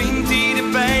een vriend die de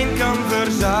pijn kan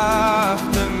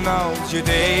verzachten als je het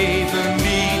even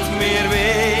niet meer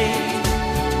weet.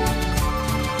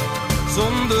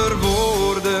 Zonder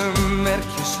woorden merk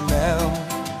je snel,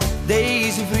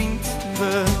 deze vriend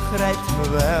begrijpt me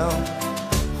wel.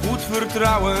 Goed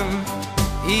vertrouwen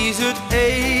is het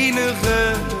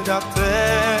enige dat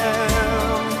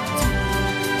telt.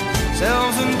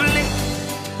 Zelfs een blik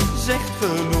zegt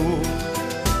genoeg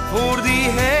voor die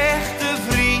hechte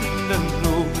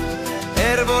vriendenploeg.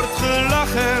 Er wordt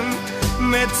gelachen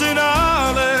met z'n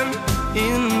allen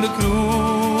in de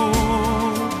kroeg.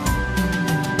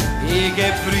 Ik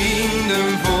heb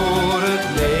vrienden voor het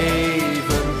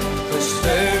leven,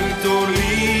 gesteund door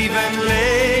lief en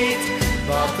leed.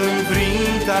 Wat een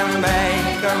vriend aan mij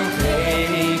kan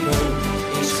geven,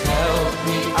 is geld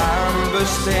niet aan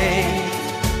besteed.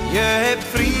 Je hebt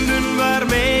vrienden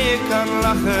waarmee je kan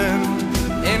lachen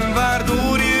en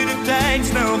waardoor je de tijd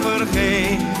snel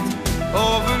vergeet.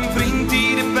 Of een vriend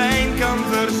die de pijn kan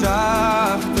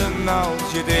verzachten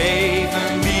als je het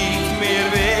even niet meer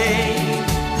weet.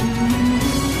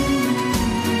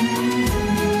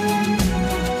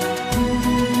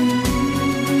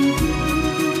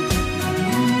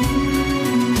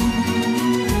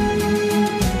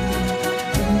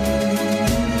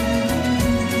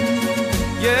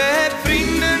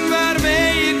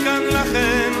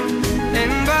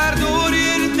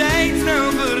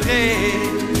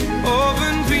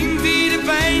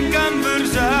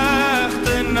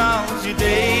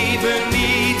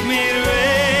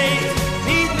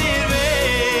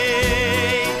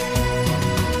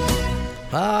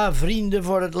 Vrienden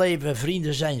voor het leven.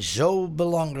 Vrienden zijn zo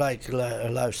belangrijk,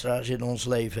 luisteraars, in ons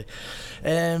leven.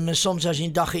 En soms als je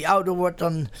een dagje ouder wordt,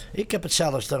 dan... Ik heb het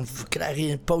zelfs. Dan krijg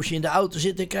je een poosje in de auto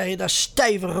zitten en krijg je dat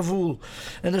stijve gevoel.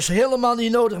 En dat is helemaal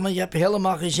niet nodig, want je hebt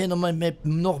helemaal geen zin om met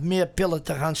nog meer pillen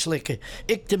te gaan slikken.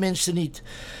 Ik tenminste niet.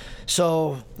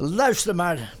 Zo, luister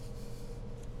maar.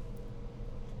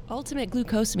 Ultimate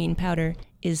glucosamine powder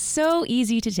is so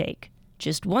easy to take.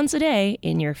 Just once a day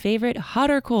in your favorite hot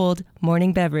or cold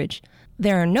morning beverage.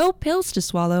 There are no pills to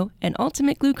swallow, and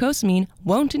Ultimate glucosamine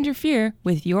won't interfere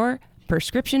with your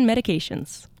prescription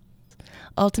medications.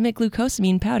 Ultimate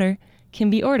glucosamine powder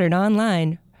can be ordered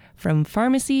online from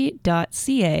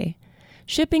pharmacy.ca.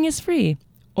 Shipping is free,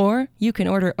 or you can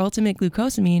order Ultimate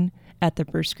glucosamine at the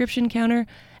prescription counter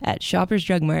at Shoppers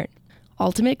Drug Mart.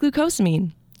 Ultimate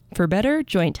glucosamine, for better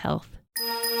joint health.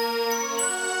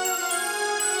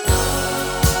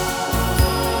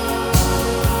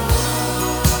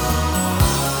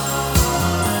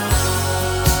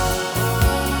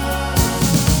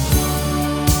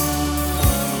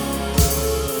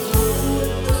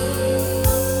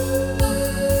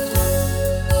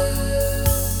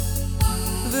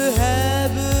 We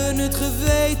hebben het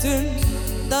geweten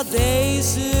dat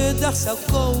deze dag zou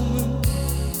komen.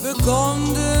 We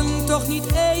konden toch niet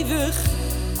eeuwig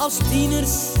als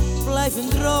tieners blijven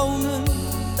dromen.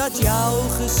 Dat jouw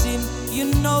gezin je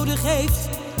nodig heeft,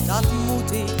 dat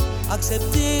moet ik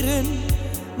accepteren.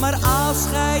 Maar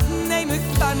afscheid nemen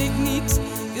kan ik niet,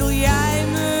 wil jij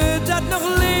me dat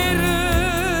nog leren?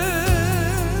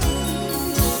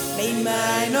 Neem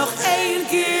mij nog 1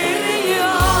 keer in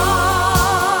je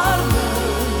armen,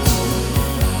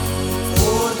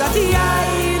 voordat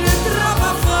jij de trap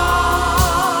afgaat.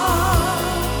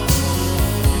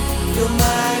 Wil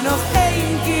mij nog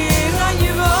 1 keer aan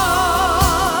je warmen,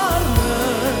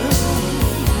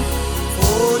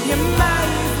 voor je mij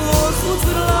voorgoed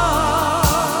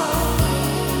verlaat.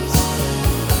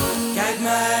 Kijk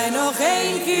mij nog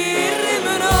 1 keer in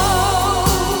mijn ogen,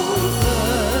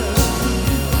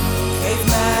 geef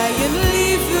mij een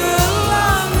lieve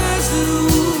lange zoen.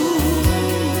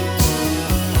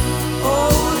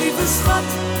 Oh lieve schat,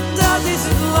 dat is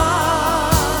het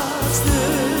laatste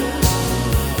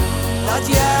dat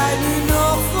jij nu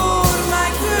nog voor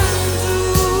mij kunt doen.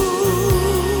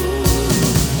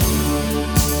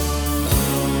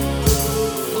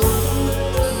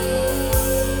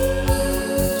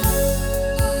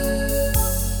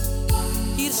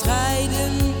 Hier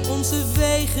scheiden onze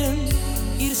wegen,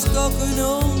 hier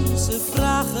stokken onze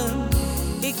vragen.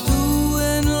 Ik doe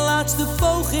een laatste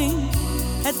poging,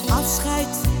 het afscheid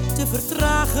te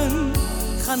vertragen.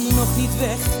 Ga nog niet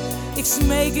weg, ik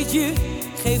smeek het je,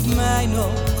 geef mij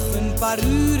nog een paar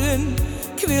uren.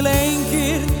 Ik wil 1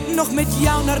 keer nog met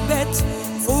jou naar bed,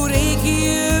 voor ik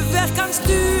je weg kan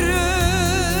sturen.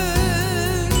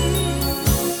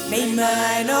 Neem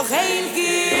mij nog 1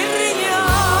 keer in je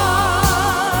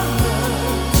armen,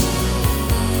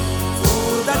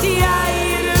 voordat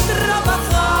jij de trap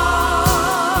afgaat.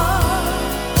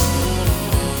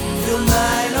 Wil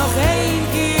mij nog 1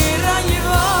 keer aan je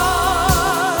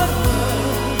warmen,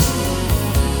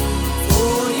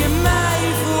 voor je mij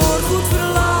voorgoed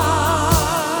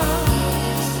verlaat.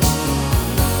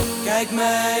 Kijk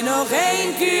mij nog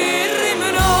 1 keer in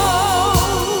mijn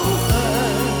ogen,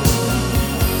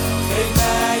 geef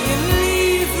mij een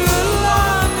lieve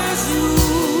lange zoen.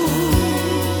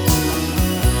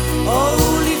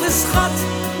 Oh lieve schat,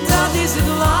 dat is het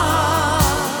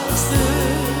laatste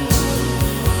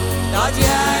dat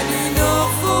jij nu nog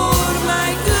voor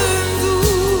mij kunt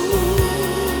doen.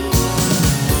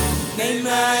 Neem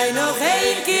mij nog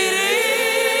 1 keer in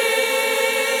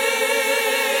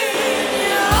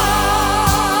je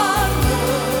armen,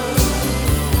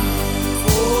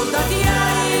 voordat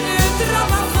jij de trap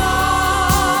afgaat.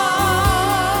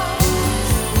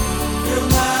 Wil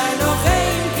mij nog 1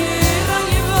 keer aan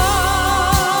je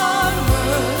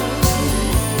warmen,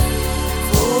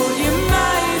 voor je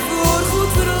mij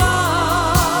voorgoed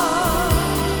verlaat.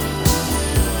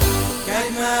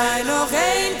 Kijk mij nog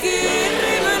 1 keer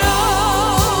in mijn ogen,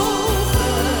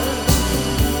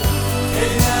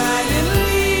 geef mij een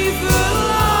lieve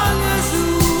lange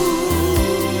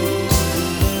zoen.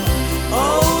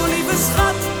 Oh lieve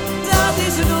schat, dat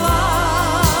is het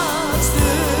laatste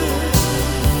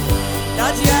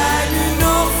dat jij nu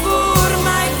nog voor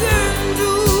mij kunt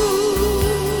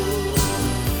doen.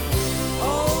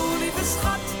 Oh lieve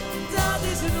schat, dat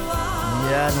is het laatste.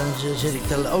 Ja, dan zit ik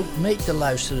er ook mee te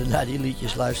luisteren naar die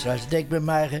liedjes, luisteraars. Ik denk bij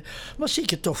mij, wat zie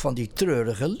ik er toch van die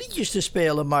treurige liedjes te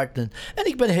spelen, Martin. En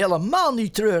ik ben helemaal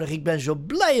niet treurig. Ik ben zo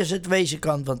blij als het wezen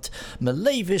kan, want mijn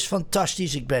leven is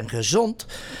fantastisch. Ik ben gezond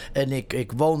en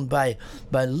ik woon bij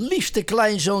mijn liefste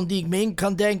kleinzoon die ik me in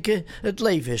kan denken. Het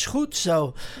leven is goed.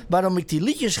 Zo, waarom ik die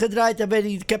liedjes gedraaid heb, weet ik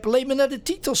niet. Ik heb alleen maar naar de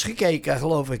titels gekeken,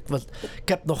 geloof ik. Want ik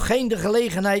heb nog geen de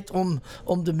gelegenheid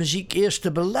om de muziek eerst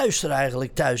te beluisteren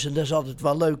eigenlijk thuis. En dat is altijd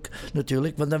wel leuk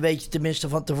natuurlijk, want dan weet je tenminste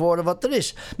van tevoren wat er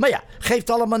is. Maar ja, geeft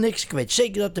allemaal niks. Ik weet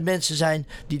zeker dat er mensen zijn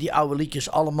die oude liedjes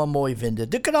allemaal mooi vinden.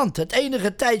 De Krant, het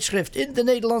enige tijdschrift in de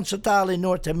Nederlandse taal in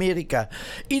Noord-Amerika.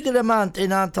 Iedere maand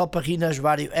een aantal pagina's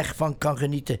waar u echt van kan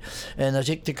genieten. En als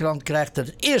ik de krant krijg,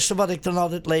 het eerste wat ik dan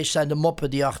altijd lees zijn de moppen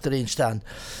die achterin staan.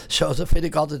 Zo, dat vind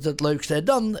ik altijd het leukste. En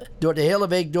dan, door de hele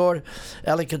week door,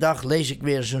 elke dag lees ik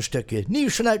weer zo'n stukje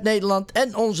nieuws vanuit Nederland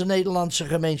en onze Nederlandse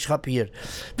gemeenschap hier.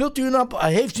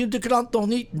 Heeft u de krant nog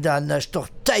niet? Dan is het toch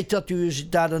tijd dat u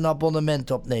daar een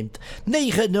abonnement op neemt. 905-465-0777.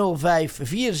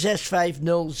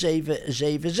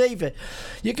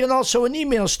 Je kan also een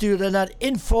e-mail sturen naar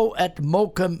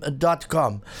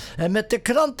info@mokum.com. En met de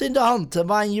krant in de hand, dan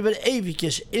waan je weer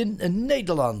eventjes in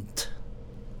Nederland.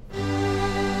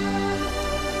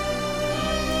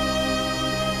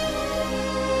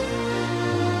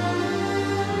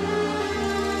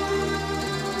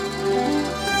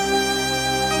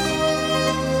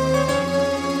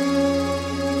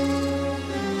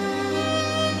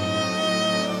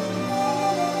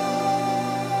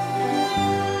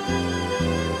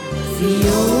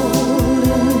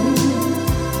 Violen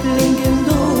klinken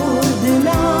door de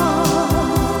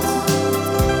nacht.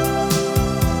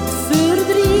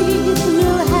 Verdriet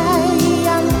wil hij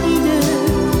aan ieder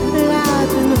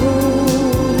laten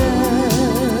horen.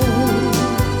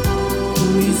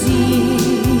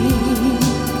 Muziek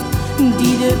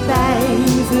die de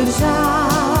pijn verzacht.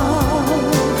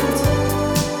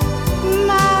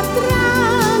 Maar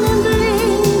tranen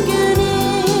blinken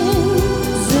in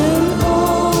zijn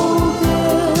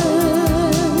ogen.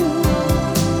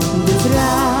 De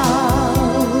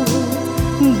vrouw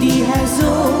die hij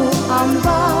zo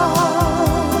aanbad,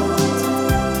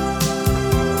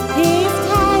 heeft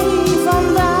hij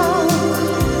vandaag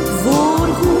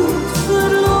voorgoed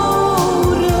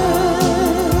verloren.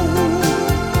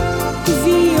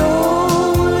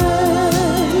 Violen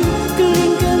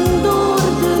klinken door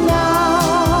de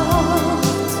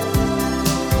nacht,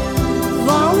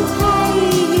 want hij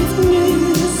heeft nu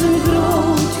zijn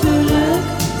groot geluk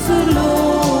verloren.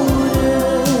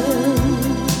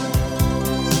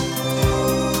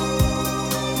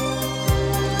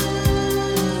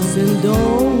 Zijn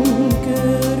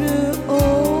donkere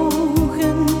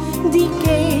ogen, die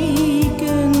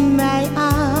keken mij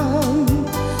aan.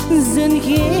 Zijn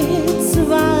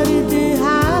gitzwarte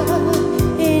haar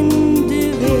in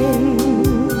de wind.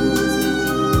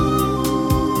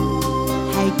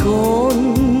 Hij kon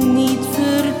niet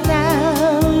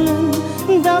vertellen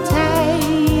dat hij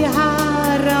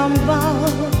haar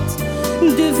aanbad.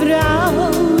 De vrouw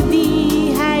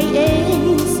die hij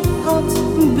eens had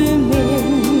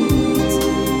bemind.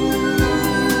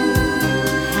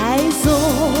 Hij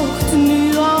zocht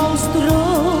nu als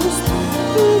troost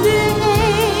de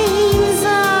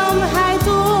eenzaamheid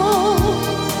op,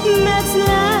 met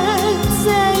slechts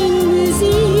zijn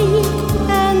muziek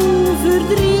en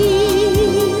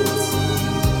verdriet.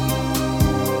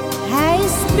 Hij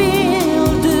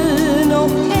speelde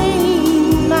nog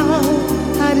eenmaal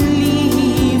haar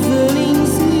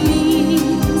lievelingslied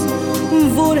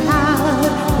voor haar,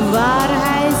 waar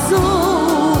hij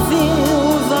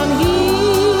zoveel van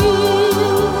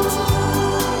hield.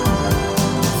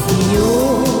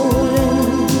 Violen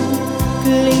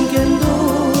klinken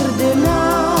door de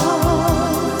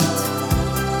nacht.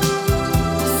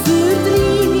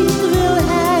 Verdriet wil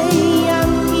hij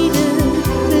aan ieder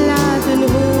laten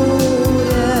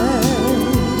horen.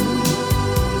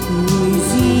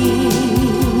 Muziek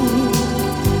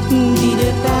die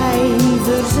de pijn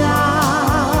verzacht.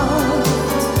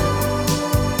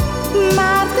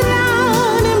 Maar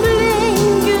tranen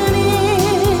blinken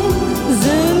in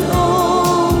zijn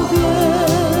ogen.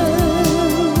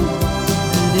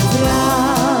 De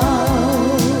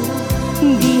vrouw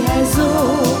die hij zo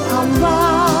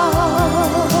aanbad,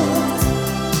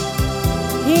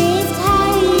 heeft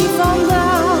hij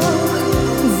vandaag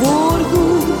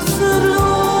voorgoed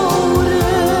verloren.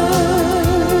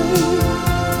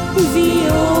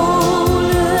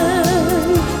 Violen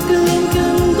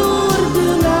klinken door de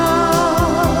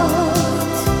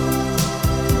nacht,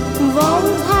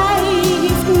 want hij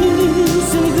heeft nu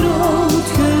zijn groot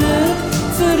geluk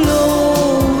verloren.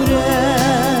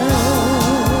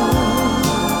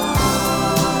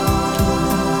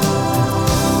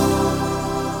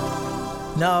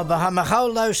 Nou, we gaan maar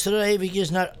gauw luisteren eventjes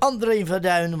naar André van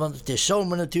Duin, want het is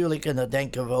zomer natuurlijk en dan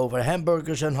denken we over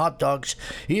hamburgers en hotdogs.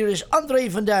 Hier is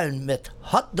André van Duin met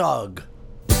Hotdog.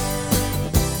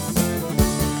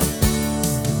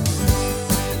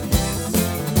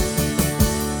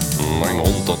 Mijn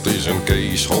hond, dat is een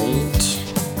keeshond.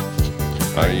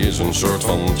 Hij is een soort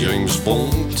van James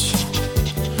Bond.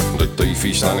 De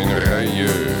teefies staan in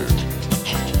rijen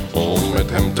om met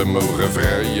hem te mogen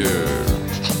vrijen.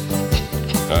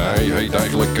 Hij heet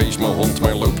eigenlijk Kees, mijn hond,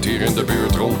 maar loopt hier in de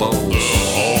buurt rond als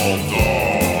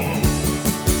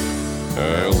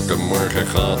elke morgen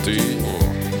gaat hij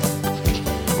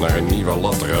naar een nieuwe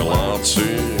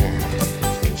latrelatie.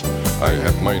 Hij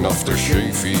heeft mijn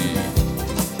aftershave,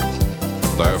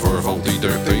 daarvoor valt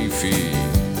ieder teefie.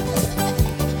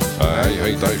 Hij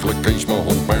heet eigenlijk Kees, mijn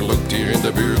hond, maar loopt hier in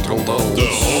de buurt rond als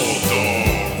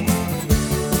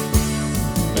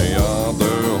ja,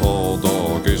 de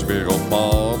hotdog is weer op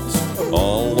pad.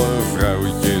 Alle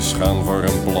vrouwtjes gaan voor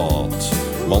een blad,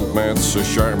 want met zijn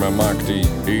charme maakt hij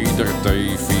ieder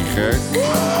teefie gek.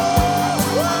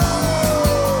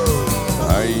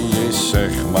 Hij is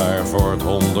zeg maar voor het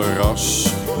hondenras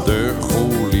de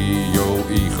Julio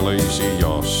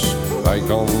Iglesias. Hij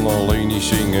kan alleen niet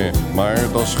zingen,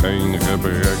 maar dat is geen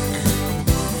gebrek.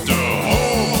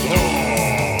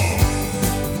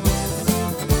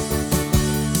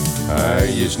 Hij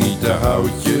is niet de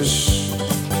houtjes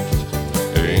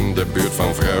in de buurt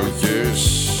van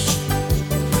vrouwtjes.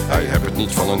 Hij hebt het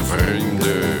niet van een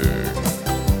vreemde.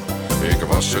 Ik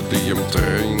was het die hem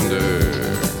trainde.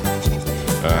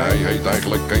 Hij heet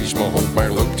eigenlijk Kees, mijn hond, maar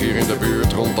loopt hier in de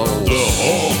buurt rond als de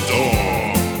hotdog.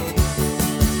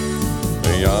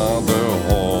 Ja, de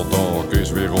hotdog is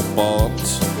weer op pad.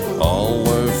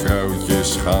 Alle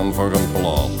vrouwtjes gaan voor een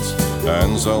plat.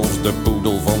 En zelfs de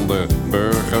poedel van de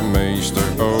burgemeester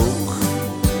ook.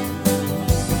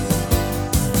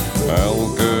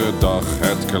 Elke dag,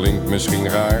 het klinkt misschien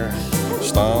raar,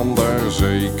 staan er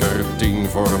zeker 10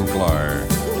 voor hem klaar.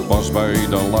 Pas bij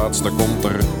de laatste komt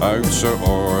er uit zijn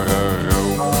oren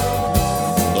rook.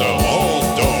 De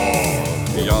hotdog!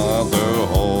 Ja, de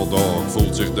hotdog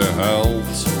voelt zich de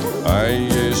held. Hij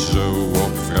is zo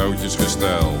op vrouwtjes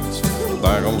gesteld.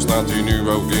 Daarom staat hij nu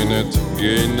ook in het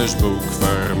Guinnessboek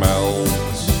vermeld.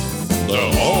 De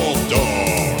hotdog!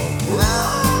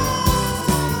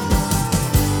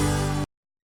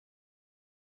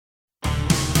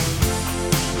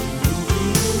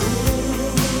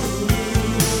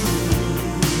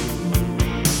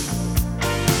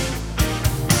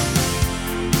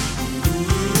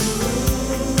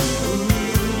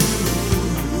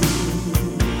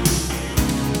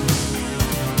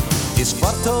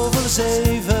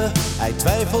 Hij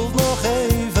twijfelt nog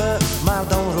even, maar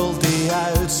dan rolt hij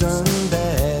uit zijn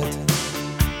bed.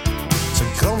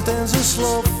 Zijn krant en zijn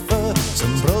sloffen,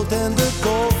 zijn brood en de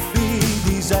koffie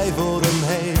die zij voor hem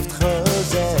heeft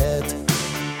gezet.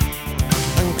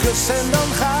 Een kus en dan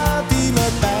gaat hij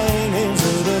met pijn in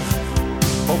zijn rug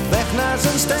op weg naar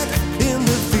zijn stek in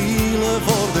de file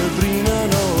voor de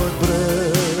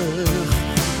Brienenoordbrug.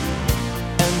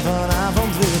 En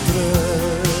vanavond weer terug.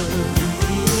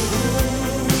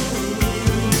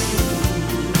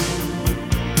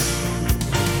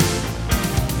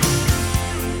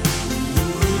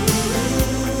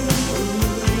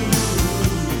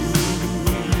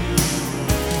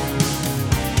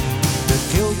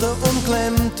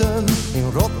 Omklemten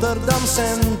in Rotterdam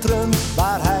Centrum,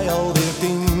 waar hij alweer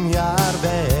 10 jaar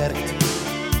werkt.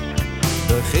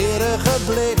 Begeerige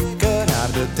blikken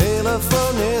naar de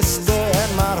telefonisten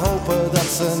en maar hopen dat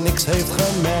ze niks heeft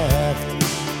gemerkt.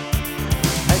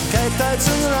 Hij kijkt uit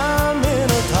zijn raam in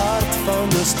het hart van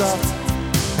de stad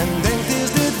en denkt,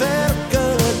 is dit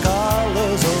werkelijk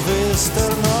alles of is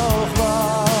er nog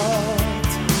wat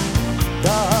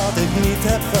dat ik niet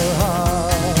heb gehad?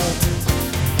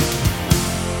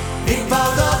 Ik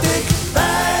wou dat ik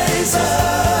bij ze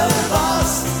was.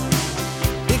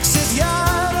 Ik zit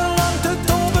jarenlang te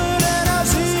tobben en nou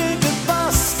zie ik het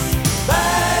pas.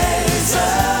 Bij ze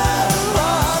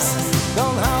was,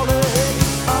 dan haalde ik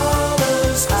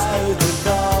alles uit de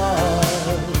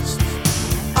kast.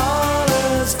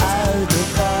 Alles uit de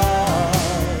kast.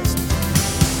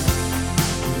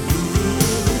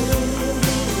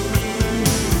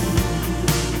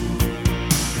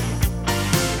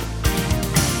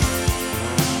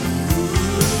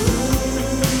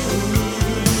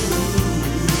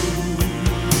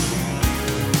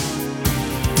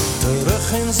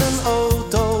 In zijn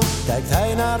auto kijkt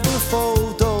hij naar de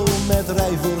foto met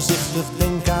rij voorzichtig,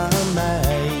 denk aan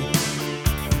mij.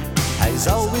 Hij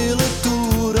zou willen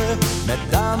toeren met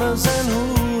dames en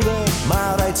hoeren,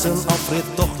 maar rijdt zijn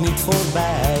afrit toch niet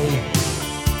voorbij.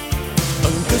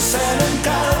 Een kus en een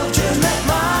kuiltje met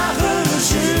magere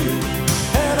jus.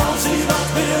 En als hij wat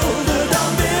wilde, dan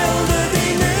wilde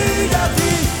hij nu dat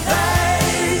hij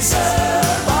bij ze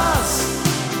was.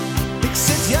 Ik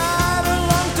zit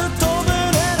jarenlang te tobben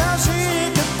en nou zie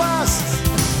ik het pas.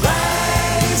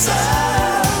 Bij ze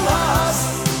was,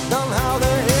 dan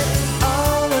haalde ik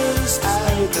alles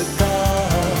uit de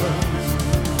kast.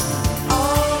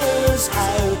 Alles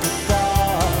uit de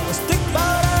kast. Ik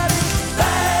wou dat ik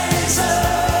bij ze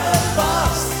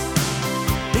was.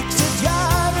 Ik zit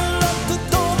jarenlang te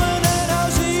tobben en nou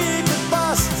zie ik het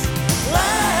pas.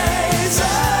 Bij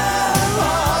ze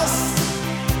was.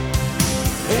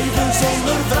 Even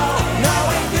zonder vrouw, nou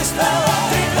ik wist wel wat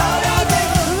ik wou dat ik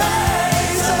bij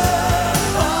ze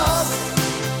was.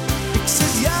 Ik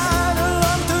zit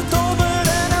jarenlang te tobben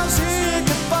en nou zie ik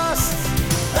het pas.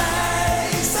 Bij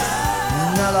ze.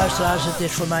 Nou luisteraars, het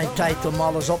is voor mij tijd om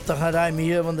alles op te gaan ruimen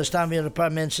hier, want er staan weer een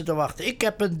paar mensen te wachten. Ik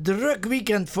heb een druk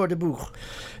weekend voor de boeg.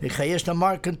 Ik ga eerst naar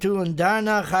Marken toe en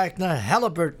daarna ga ik naar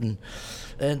Halliburton.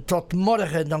 En tot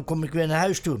morgen, dan kom ik weer naar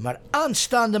huis toe. Maar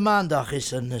aanstaande maandag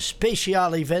is een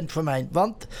speciaal event voor mij.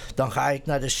 Want dan ga ik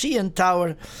naar de CN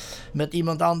Tower met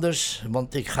iemand anders.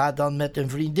 Want ik ga dan met een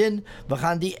vriendin. We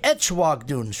gaan die Edgewalk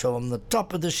doen. Zo om de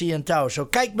top of de CN Tower. Zo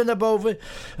kijk maar naar boven.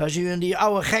 Als u die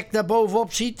oude gek daar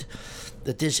bovenop ziet.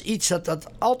 Het is iets dat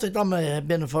altijd aan me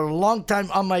binnen voor a long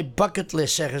time on my bucket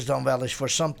list, zeggen ze dan wel eens, for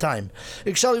some time.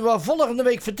 Ik zal u wel volgende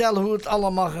week vertellen hoe het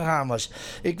allemaal gegaan was.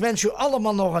 Ik wens u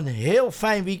allemaal nog een heel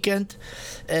fijn weekend.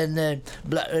 En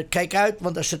kijk uit,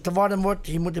 want als het te warm wordt,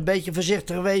 je moet een beetje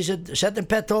voorzichtig wezen. Zet een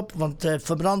pet op, want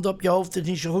verbranden op je hoofd is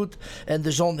niet zo goed. En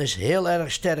de zon is heel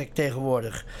erg sterk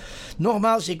tegenwoordig.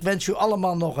 Nogmaals, ik wens u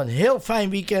allemaal nog een heel fijn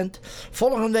weekend.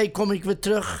 Volgende week kom ik weer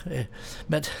terug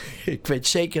met, ik weet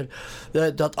zeker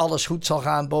dat alles goed zal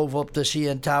gaan bovenop de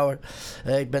CN Tower.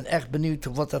 Ik ben echt benieuwd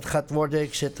wat dat gaat worden.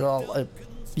 Ik zit er al...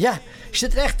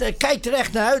 kijk er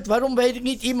echt naar uit. Waarom weet ik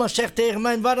niet? Iemand zegt tegen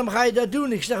mij, waarom ga je dat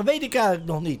doen? Ik zeg, weet ik eigenlijk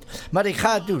nog niet. Maar ik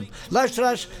ga het doen.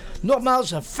 Luisteraars,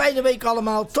 nogmaals een fijne week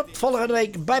allemaal. Tot volgende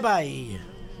week. Bye bye.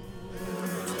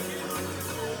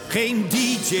 Geen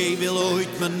DJ wil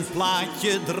ooit mijn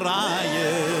plaatje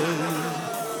draaien.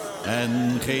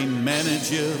 En geen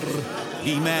manager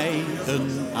die mij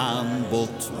een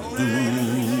aanbod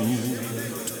doet.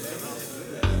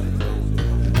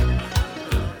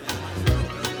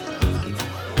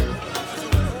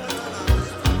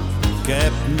 Ik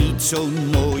heb niet zo'n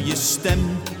mooie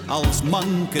stem als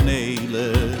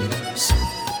Mankenelis.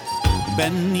 Ik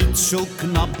ben niet zo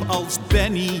knap als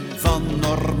Benny van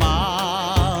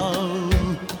Normaal.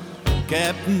 Ik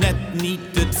heb net niet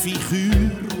het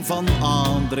figuur van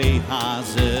André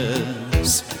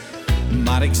Hazes.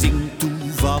 Maar ik zing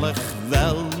toevallig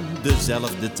wel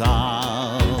dezelfde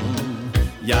taal.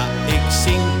 Ja, ik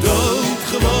zing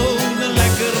doodgewoon een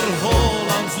lekker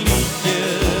Hollands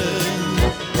liedje.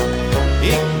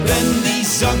 Ik ben die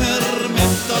zanger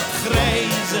met dat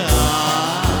grijze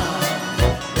haar.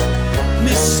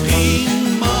 Misschien